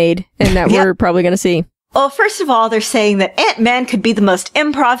that got made, and that we're probably going to see. Well, first of all, they're saying that Ant-Man could be the most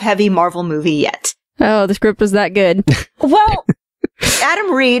improv-heavy Marvel movie yet. Oh, the script was that good. Well,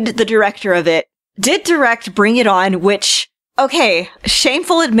 Adam Reed, the director of it, did direct Bring It On, which, okay,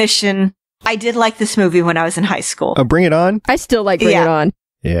 shameful admission, I did like this movie when I was in high school. Bring It On? I still like Bring It On.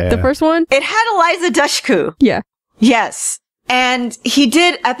 Yeah. The first one? It had Eliza Dushku. Yeah. Yes. And he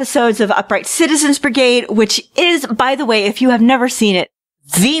did episodes of Upright Citizens Brigade, which is, by the way, if you have never seen it,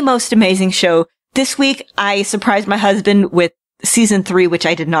 the most amazing show. This week, I surprised my husband with season 3, which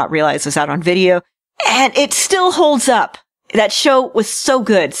I did not realize was out on video. And it still holds up. That show was so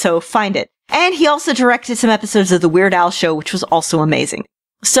good, so find it. And he also directed some episodes of The Weird Al Show, which was also amazing.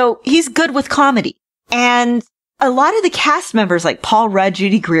 So he's good with comedy. And a lot of the cast members, like Paul Rudd,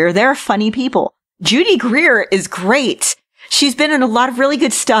 Judy Greer, they're funny people. Judy Greer is great. She's been in a lot of really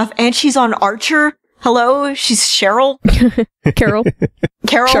good stuff, and she's on Archer. Hello, she's Cheryl. Carol.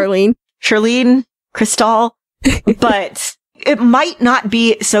 Charlene, Cristal, but it might not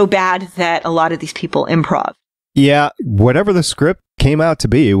be so bad that a lot of these people improv. Yeah, whatever the script came out to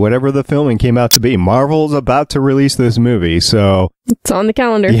be, whatever the filming came out to be, Marvel's about to release this movie, so... It's on the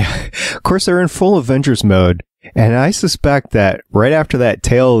calendar. Yeah, of course they're in full Avengers mode, and I suspect that right after that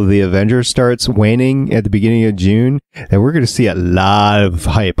tale of the Avengers starts waning at the beginning of June, that we're going to see a lot of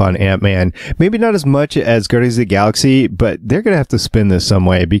hype on Ant-Man. Maybe not as much as Guardians of the Galaxy, but they're going to have to spin this some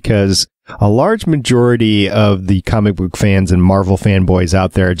way, because a large majority of the comic book fans and Marvel fanboys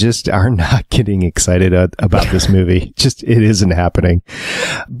out there just are not getting excited about this movie. Just, it isn't happening.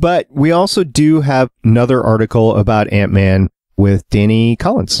 But we also do have another article about Ant-Man with Danny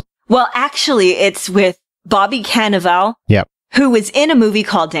Collins. Well, actually, it's with Bobby Cannavale. Yep. who was in a movie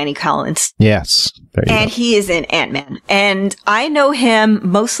called Danny Collins. Yes. And he is in Ant-Man. And I know him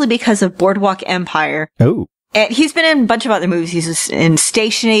mostly because of Boardwalk Empire. Oh. And he's been in a bunch of other movies. He's in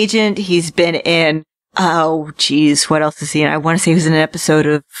Station Agent. He's been in, what else is he in? I want to say he was in an episode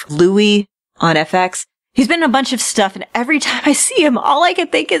of Louie on FX. He's been in a bunch of stuff, and every time I see him, all I can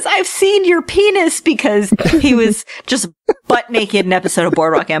think is, I've seen your penis, because he was just butt naked in an episode of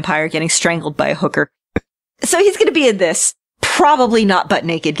Boardwalk Empire getting strangled by a hooker. So he's going to be in this. Probably not butt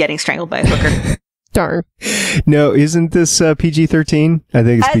naked getting strangled by a hooker. Darn. No, isn't this PG-13? I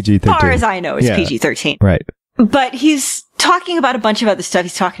think it's PG-13. As far as I know, it's PG-13. Right. But he's talking about a bunch of other stuff.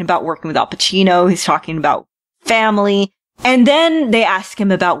 He's talking about working with Al Pacino. He's talking about family. And then they ask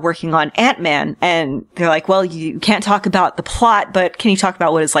him about working on Ant-Man. And they're like, well, you can't talk about the plot, but can you talk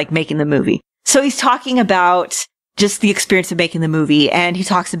about what it's like making the movie? So he's talking about just the experience of making the movie. And he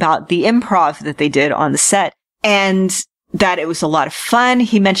talks about the improv that they did on the set. And that it was a lot of fun.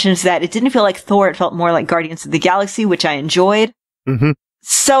 He mentions that it didn't feel like Thor. It felt more like Guardians of the Galaxy, which I enjoyed. Mm-hmm.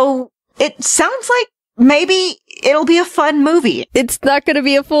 So it sounds like maybe it'll be a fun movie. It's not going to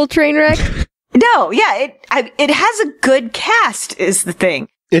be a full train wreck? No, yeah, it has a good cast is the thing.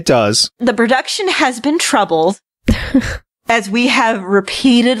 It does. The production has been troubled, as we have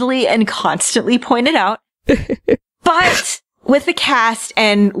repeatedly and constantly pointed out. But with the cast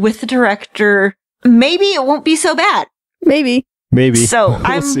and with the director, maybe it won't be so bad. Maybe. So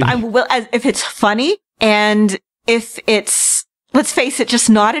if it's funny and if it's, let's face it, just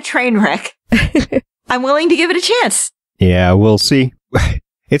not a train wreck, I'm willing to give it a chance. Yeah, we'll see.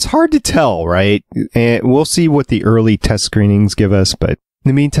 It's hard to tell, right? And we'll see what the early test screenings give us. But in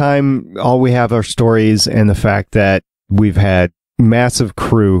the meantime, all we have are stories and the fact that we've had massive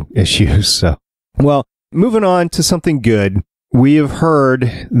crew issues. So, well, moving on to something good. We have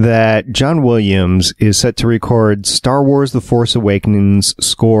heard that John Williams is set to record Star Wars The Force Awakens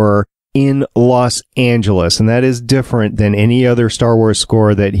score in Los Angeles, and that is different than any other Star Wars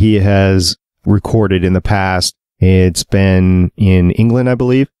score that he has recorded in the past. It's been in England, I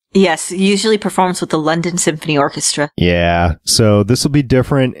believe. Yes, he usually performs with the London Symphony Orchestra. Yeah, so this will be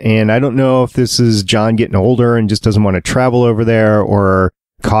different, and I don't know if this is John getting older and just doesn't want to travel over there, or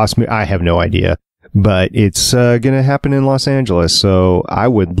cost me. I have no idea. But it's going to happen in Los Angeles, so I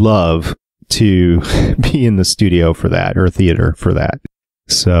would love to be in the studio for that, or theater for that.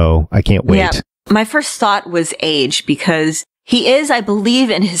 So I can't wait. Yeah. My first thought was age, because he is, I believe,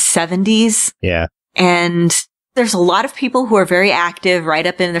 in his 70s. Yeah. And there's a lot of people who are very active right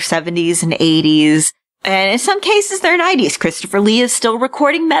up in their 70s and 80s. And in some cases, their 90s. Christopher Lee is still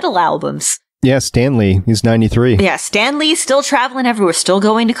recording metal albums. Yeah, Stan Lee. He's 93. Yeah, Stan Lee's still traveling everywhere, still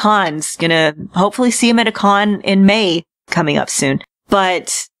going to cons. Gonna hopefully see him at a con in May coming up soon.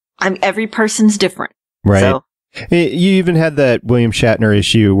 But every person's different. Right. So. You even had that William Shatner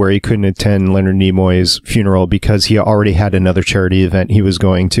issue where he couldn't attend Leonard Nimoy's funeral because he already had another charity event he was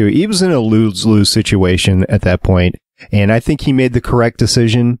going to. He was in a lose-lose situation at that point. And I think he made the correct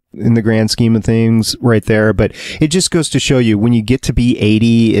decision in the grand scheme of things right there. But it just goes to show you, when you get to be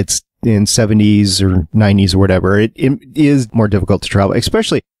 80, it's in 70s or 90s or whatever, it is more difficult to travel,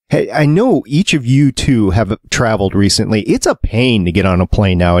 especially, hey, I know each of you two have traveled recently. It's a pain to get on a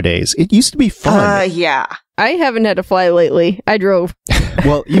plane nowadays. It used to be fun. Yeah. I haven't had to fly lately. I drove.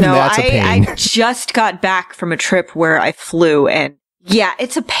 Well, even that's a pain. I just got back from a trip where I flew, and yeah,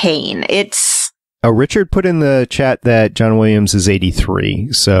 it's a pain. It's... Oh, Richard put in the chat that John Williams is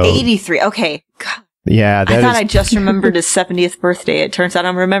 83, so... 83, okay. God. Yeah, I thought I just remembered his 70th birthday. It turns out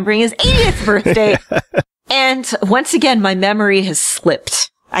I'm remembering his 80th birthday. And once again, my memory has slipped.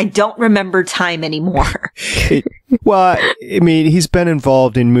 I don't remember time anymore. Well, I mean, he's been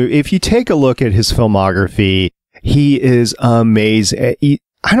involved in if you take a look at his filmography, he is amazing.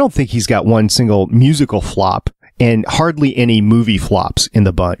 I don't think he's got one single musical flop and hardly any movie flops in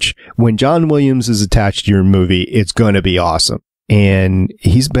the bunch. When John Williams is attached to your movie, it's going to be awesome. And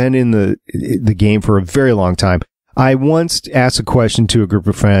he's been in the game for a very long time. I once asked a question to a group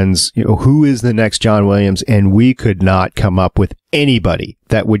of friends, who is the next John Williams? And we could not come up with anybody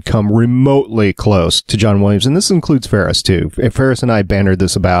that would come remotely close to John Williams. And this includes Ferris too. Ferris and I bantered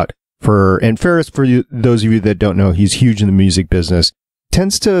this about and Ferris, for those of you that don't know, he's huge in the music business,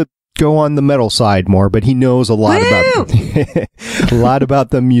 tends to go on the metal side more, but he knows a lot about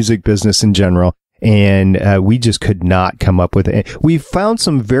the music business in general. And we just could not come up with it. We found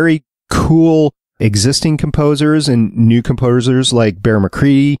some very cool existing composers and new composers like Bear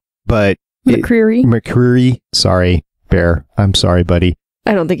McCreary, but McCreary. Sorry, Bear. I'm sorry, buddy.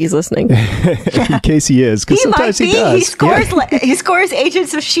 I don't think he's listening. In case he is, because sometimes he does. He scores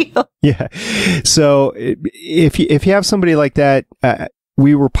Agents of S.H.I.E.L.D. Yeah. So if you have somebody like that,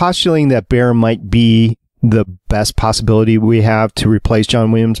 we were postulating that Bear might be the best possibility we have to replace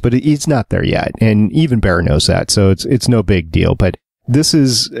John Williams, but he's not there yet. And even Bear knows that. So it's no big deal. But this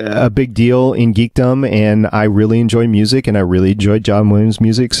is a big deal in geekdom, and I really enjoy music, and I really enjoyed John Williams'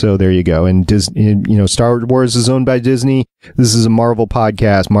 music. So there you go. And Disney, Star Wars is owned by Disney. This is a Marvel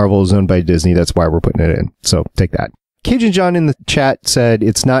podcast. Marvel is owned by Disney. That's why we're putting it in. So take that. Cajun John in the chat said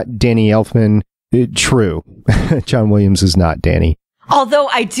it's not Danny Elfman. True. John Williams is not Danny. Although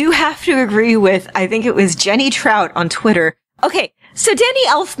I do have to agree with, I think it was Jenny Trout on Twitter. Okay, so Danny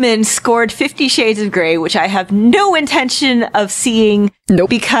Elfman scored 50 Shades of Grey, which I have no intention of seeing. Nope.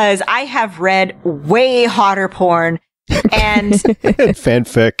 Because I have read way hotter porn and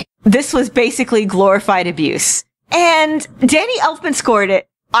fanfic. This was basically glorified abuse. And Danny Elfman scored it.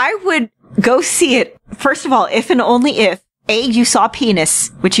 I would go see it. First of all, if and only if A, you saw penis,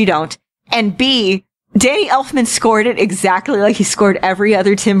 which you don't, and B, Danny Elfman scored it exactly like he scored every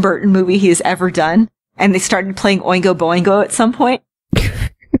other Tim Burton movie he has ever done. And they started playing Oingo Boingo at some point.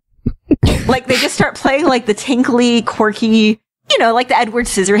 Like, they just start playing, like, the tinkly, quirky, like the Edward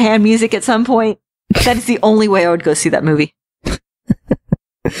Scissorhand music at some point. That is the only way I would go see that movie.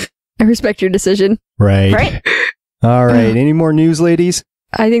 I respect your decision. Right. All right. Any more news, ladies?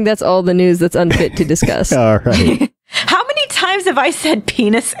 I think that's all the news that's unfit to discuss. All right. How many times have I said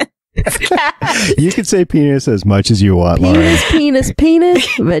penis? You can say penis as much as you want, Lauren. Penis,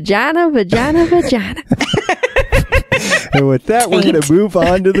 vagina. And with that, we're going to move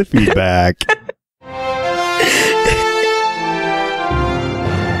on to the feedback.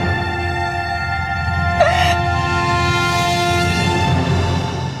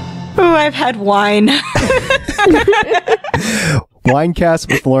 Oh, I've had wine. Winecast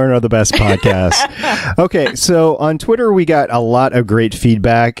with Lauren are the best podcasts. Okay, so on Twitter, we got a lot of great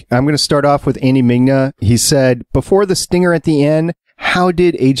feedback. I'm going to start off with Andy Migna. He said, before the stinger at the end, how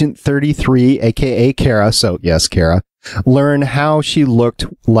did Agent 33, aka Kara, so yes, Kara, learn how she looked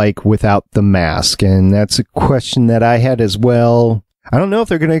like without the mask? And that's a question that I had as well. I don't know if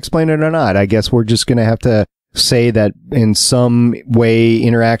they're going to explain it or not. I guess we're just going to have to say that in some way,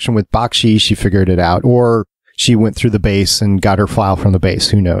 interaction with Bakshi, she figured it out, or she went through the base and got her file from the base.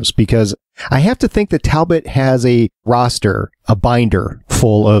 Who knows? Because I have to think that Talbot has a roster, a binder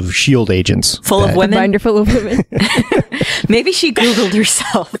full of S.H.I.E.L.D. agents. Full of women? A binder full of women. Maybe she Googled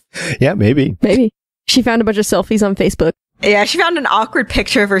herself. Yeah, maybe. Maybe. She found a bunch of selfies on Facebook. Yeah, she found an awkward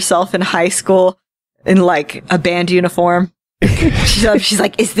picture of herself in high school in like a band uniform. She's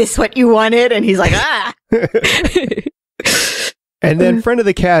like, is this what you wanted? And he's like, ah. And then friend of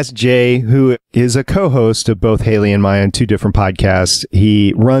the cast, Jay, who is a co-host of both Haley and Maya on two different podcasts.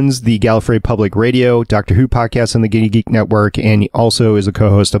 He runs the Gallifrey Public Radio, Doctor Who podcast on the Giddy Geek Network, and he also is a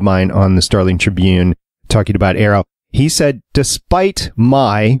co-host of mine on the Starling Tribune, talking about Arrow. He said, despite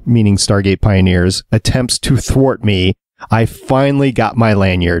my, meaning Stargate Pioneers, attempts to thwart me, I finally got my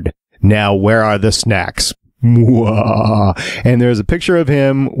lanyard. Now, where are the snacks? Mwah. And there's a picture of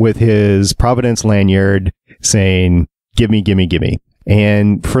him with his Providence lanyard saying, gimme, gimme, gimme.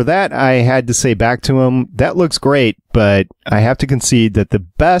 And for that, I had to say back to him, that looks great, but I have to concede that the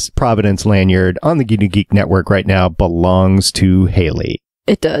best Providence lanyard on the Giddy Geek Network right now belongs to Haley.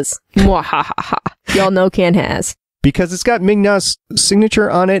 It does. Mwahaha. Y'all know Ken has. Because it's got Migna's signature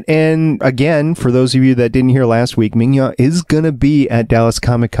on it. And again, for those of you that didn't hear last week, Migna is going to be at Dallas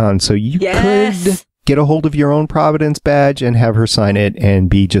Comic Con. So you could get a hold of your own Providence badge and have her sign it and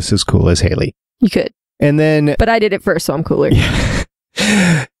be just as cool as Haley. You could. And then... But I did it first, so I'm cooler. Yeah.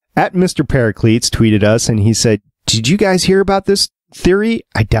 At Mr. Pericletes tweeted us and he said, did you guys hear about this theory?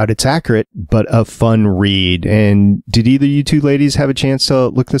 I doubt it's accurate, but a fun read. And did either of you two ladies have a chance to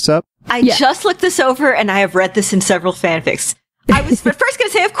look this up? I just looked this over and I have read this in several fanfics. I was first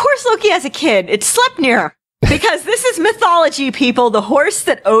going to say, of course Loki as a kid. It's Sleipnir. Because this is mythology, people. The horse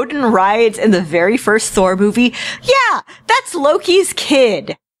that Odin rides in the very first Thor movie. Yeah, that's Loki's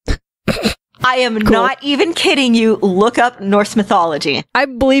kid. I am not even kidding you. Look up Norse mythology. I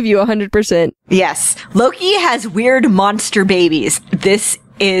believe you 100%. Yes. Loki has weird monster babies. This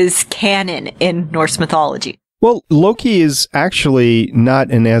is canon in Norse mythology. Well, Loki is actually not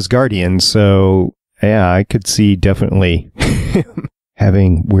an Asgardian, so yeah, I could see definitely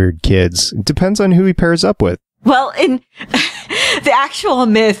having weird kids. It depends on who he pairs up with. Well, in the actual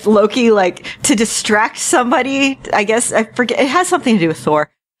myth, Loki, like, to distract somebody, I guess, I forget, it has something to do with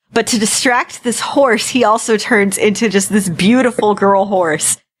Thor. But to distract this horse, he also turns into just this beautiful girl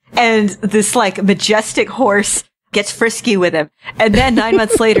horse. And this, like, majestic horse gets frisky with him. And then 9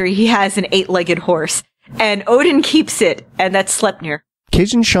 months later, he has an 8-legged horse. And Odin keeps it, and that's Sleipnir.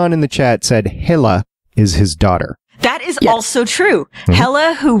 Cajun Sean in the chat said Hela is his daughter. That is also true. Mm-hmm.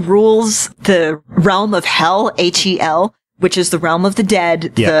 Hela, who rules the realm of Hell, H-E-L, which is the realm of the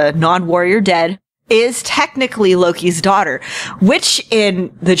dead, the non-warrior dead, is technically Loki's daughter, which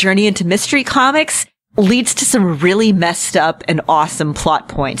in the Journey into Mystery comics leads to some really messed up and awesome plot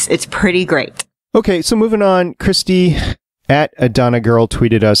points. It's pretty great. Okay, so moving on, Christy at Adana Girl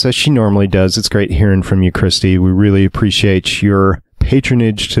tweeted us, as she normally does. It's great hearing from you, Christy. We really appreciate your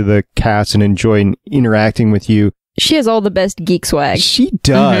patronage to the cast and enjoy interacting with you. She has all the best geek swag. She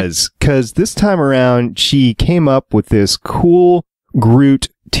does, because this time around, she came up with this cool Groot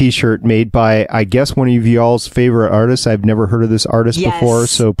t-shirt made by, I guess, one of y'all's favorite artists. I've never heard of this artist before,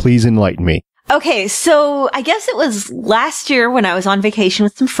 so please enlighten me. Okay, so I guess it was last year when I was on vacation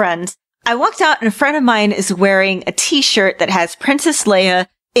with some friends. I walked out and a friend of mine is wearing a t-shirt that has Princess Leia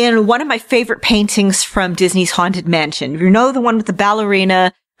in one of my favorite paintings from Disney's Haunted Mansion. You know, the one with the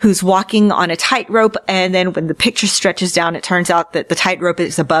ballerina who's walking on a tightrope, and then when the picture stretches down, it turns out that the tightrope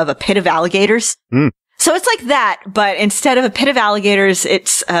is above a pit of alligators. So it's like that, but instead of a pit of alligators,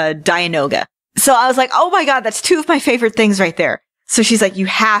 it's Dianoga. So I was like, oh my God, that's two of my favorite things right there. So she's like, you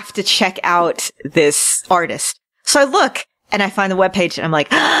have to check out this artist. So I look and I find the webpage and I'm like,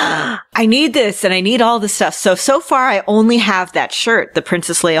 I need this and I need all this stuff. So far I only have that shirt, the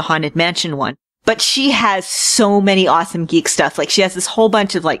Princess Leia Haunted Mansion one, but she has so many awesome geek stuff. Like she has this whole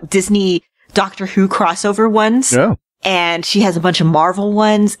bunch of like Disney Doctor Who crossover ones. Oh. And she has a bunch of Marvel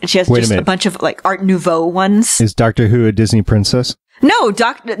ones and she has just a bunch of like Art Nouveau ones. Is Doctor Who a Disney princess? No,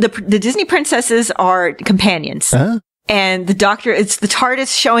 the Disney princesses are companions. And the Doctor, it's the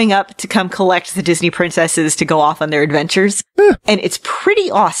TARDIS showing up to come collect the Disney princesses to go off on their adventures. And it's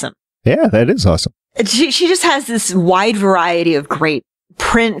pretty awesome. Yeah, that is awesome. She just has this wide variety of great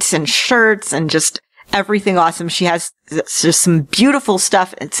prints and shirts and just everything awesome. She has just some beautiful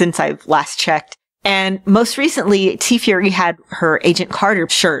stuff since I've last checked. And most recently, T-Fury had her Agent Carter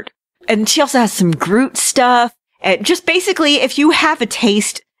shirt. And she also has some Groot stuff. And just basically, if you have a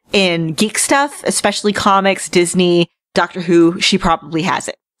taste in geek stuff, especially comics, Disney, Doctor Who, she probably has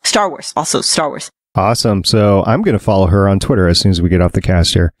it. Star Wars, also Star Wars. Awesome. So I'm going to follow her on Twitter as soon as we get off the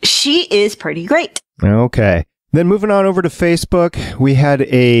cast here. She is pretty great. Okay. Then moving on over to Facebook, we had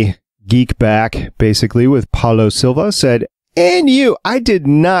a geek back, basically, with Paulo Silva said, and you, I did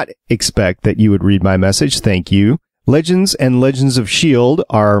not expect that you would read my message. Thank you. Legends and Legends of S.H.I.E.L.D.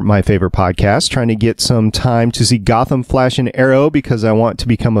 are my favorite podcasts. Trying to get some time to see Gotham, Flash, and Arrow because I want to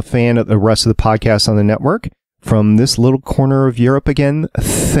become a fan of the rest of the podcasts on the network. From this little corner of Europe again,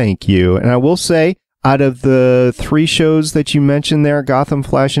 thank you. And I will say, out of the 3 shows that you mentioned there, Gotham,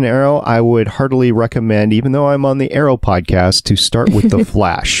 Flash, and Arrow, I would heartily recommend, even though I'm on the Arrow podcast, to start with The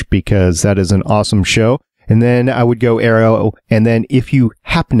Flash because that is an awesome show. And then I would go Arrow. And then if you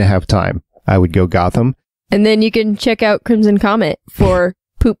happen to have time, I would go Gotham. And then you can check out Crimson Comet for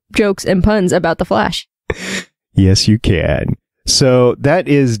poop jokes and puns about the Flash. Yes, you can. So that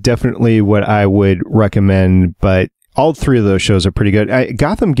is definitely what I would recommend. But all 3 of those shows are pretty good.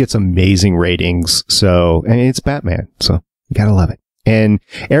 Gotham gets amazing ratings. So, and it's Batman. So you gotta love it. And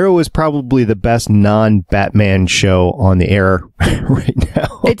Arrow is probably the best non-Batman show on the air right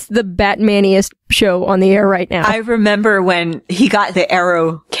now. It's the Batmaniest show on the air right now. I remember when he got the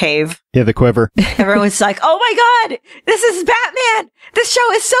Arrow cave. Yeah, the quiver. Everyone was like, oh my God, this is Batman. This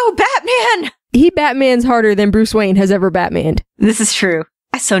show is so Batman. He Batmans harder than Bruce Wayne has ever Batmaned. This is true.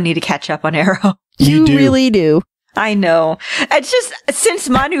 I so need to catch up on Arrow. You really do. I know. It's just, since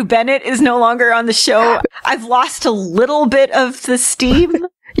Manu Bennett is no longer on the show, I've lost a little bit of the steam.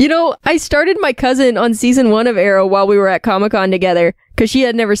 You know, I started my cousin on season 1 of Arrow while we were at Comic-Con together, because she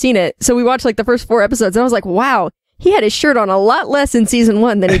had never seen it. So we watched like the first 4 episodes, and I was like, wow, he had his shirt on a lot less in season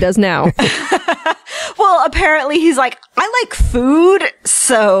 1 than he does now. Well, apparently he's like, I like food,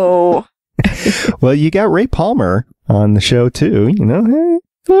 so... Well, you got Ray Palmer on the show too, you know?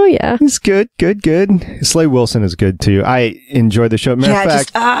 Oh, yeah. He's good. Slade Wilson is good, too. I enjoy the show. Matter of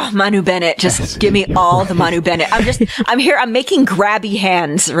fact, Manu Bennett. Just give me all the Manu Bennett. I'm here. I'm making grabby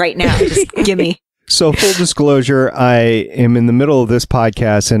hands right now. Just give me. So, full disclosure, I am in the middle of this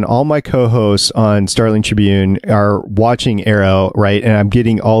podcast, and all my co-hosts on Starling Tribune are watching Arrow, right? And I'm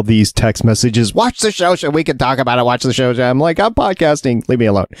getting all these text messages. Watch the show so we can talk about it. Watch the show. I'm like, I'm podcasting. Leave me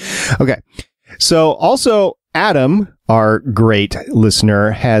alone. Okay. So, also, Adam, our great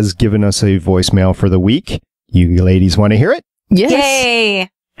listener, has given us a voicemail for the week. You ladies want to hear it? Yes. Yay!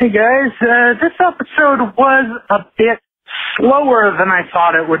 Hey guys, this episode was a bit slower than I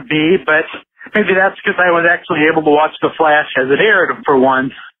thought it would be, but Maybe that's because I was actually able to watch The Flash as it aired for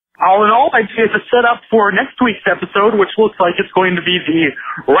once. All in all, I'd say it's a setup for next week's episode, which looks like it's going to be the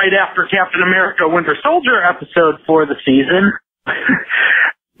right after Captain America Winter Soldier episode for the season.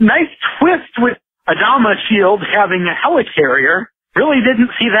 Nice twist with Adama S.H.I.E.L.D. having a helicarrier. Really didn't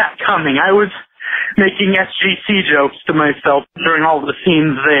see that coming. I was making SGC jokes to myself during all the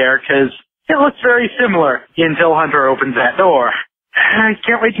scenes there, because it looks very similar until Hunter opens that door. I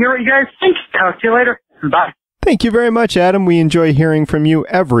can't wait to hear what you guys think. Talk to you later. Bye. Thank you very much, Adam. We enjoy hearing from you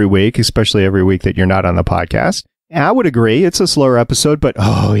every week, especially every week that you're not on the podcast. I would agree. It's a slower episode, but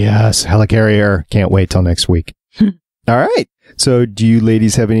oh yes, helicarrier. Can't wait till next week. All right. So do you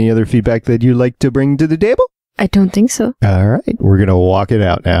ladies have any other feedback that you'd like to bring to the table? I don't think so. All right. We're going to walk it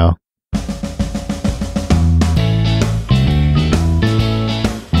out now.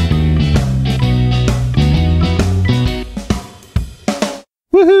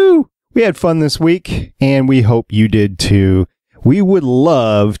 Woohoo! We had fun this week, and we hope you did too. We would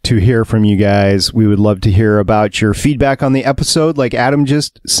love to hear from you guys. We would love to hear about your feedback on the episode like Adam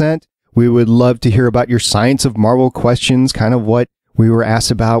just sent. We would love to hear about your Science of Marvel questions, kind of what we were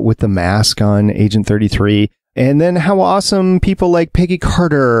asked about with the mask on Agent 33. And then how awesome people like Peggy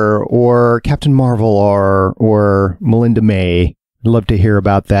Carter or Captain Marvel are, or Melinda May. I'd love to hear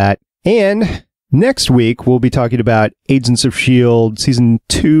about that. And next week, we'll be talking about Agents of S.H.I.E.L.D. Season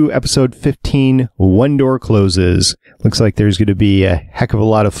 2, Episode 15, One Door Closes. Looks like there's going to be a heck of a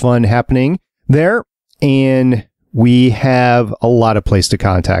lot of fun happening there. And we have a lot of places to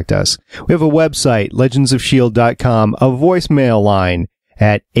contact us. We have a website, legendsofshield.com, a voicemail line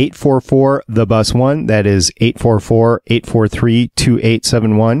at 844-THE-BUS-1. That is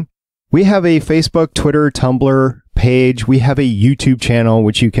 844-843-2871. We have a Facebook, Twitter, Tumblr page. We have a YouTube channel,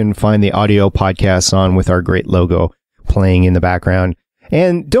 which you can find the audio podcasts on with our great logo playing in the background.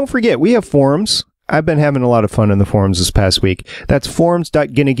 And don't forget, we have forums. I've been having a lot of fun in the forums this past week. That's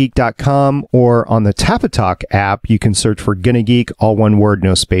forums.gonnageek.com, or on the Tapatalk app, you can search for Gonna Geek, all one word,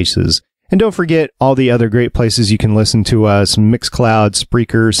 no spaces. And don't forget all the other great places you can listen to us: Mixcloud,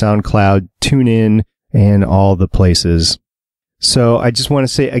 Spreaker, Soundcloud, TuneIn, and all the places. So I just want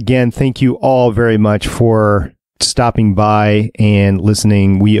to say again, thank you all very much for stopping by and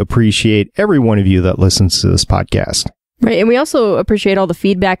listening. We appreciate every one of you that listens to this podcast. Right, and we also appreciate all the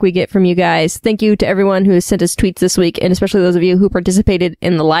feedback we get from you guys. Thank you to everyone who has sent us tweets this week, and especially those of you who participated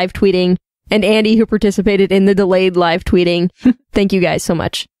in the live tweeting, and Andy who participated in the delayed live tweeting. Thank you guys so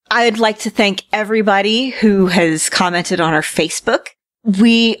much. I'd like to thank everybody who has commented on our Facebook.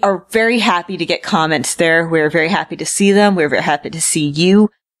 We are very happy to get comments there. We're very happy to see them. We're very happy to see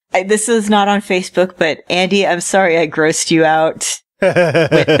you. This is not on Facebook, but Andy, I'm sorry I grossed you out with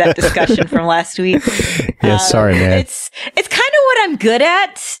that discussion from last week. Yeah, sorry, man. It's kind of what I'm good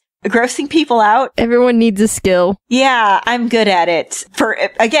at, grossing people out. Everyone needs a skill. Yeah, I'm good at it. For,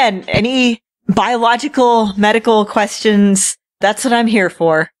 again, any biological, medical questions, that's what I'm here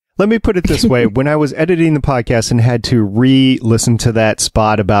for. Let me put it this way. When I was editing the podcast and had to re-listen to that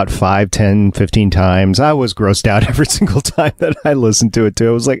spot about 5, 10, 15 times, I was grossed out every single time that I listened to it too.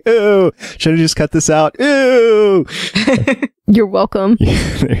 I was like, ooh, should I just cut this out? Ooh. You're welcome.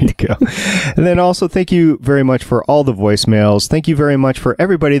 Yeah, there you go. And then also thank you very much for all the voicemails. Thank you very much for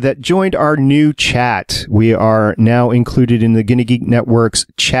everybody that joined our new chat. We are now included in the Gonna Geek Network's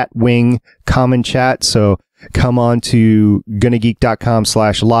chat wing common chat. So come on to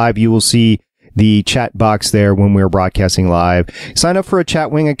gonnageek.com/live. You will see the chat box there when we're broadcasting live. Sign up for a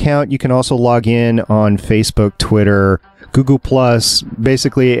Chatwing account. You can also log in on Facebook, Twitter, Google+,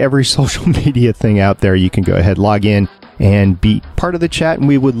 basically every social media thing out there. You can go ahead, log in, and be part of the chat. And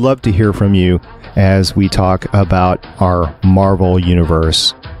we would love to hear from you as we talk about our Marvel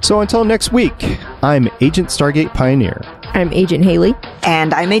universe. So until next week, I'm Agent Stargate Pioneer. I'm Agent Haley.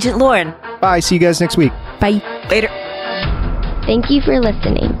 And I'm Agent Lauren. Bye. See you guys next week. Bye. Later. Thank you for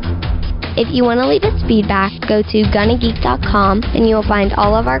listening. If you want to leave us feedback, go to gonnageek.com and you will find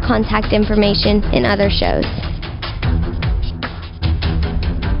all of our contact information and other shows.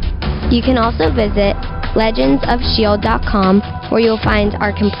 You can also visit legendsofshield.com, where you'll find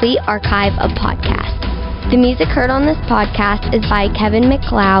our complete archive of podcasts. The music heard on this podcast is by Kevin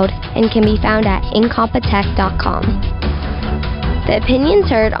McLeod and can be found at incompetech.com. The opinions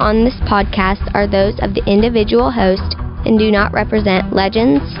heard on this podcast are those of the individual host and do not represent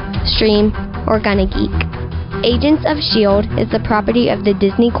Legends, Stream, or Gonna Geek. Agents of S.H.I.E.L.D. is the property of the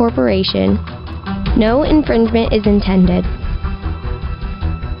Disney Corporation. No infringement is intended.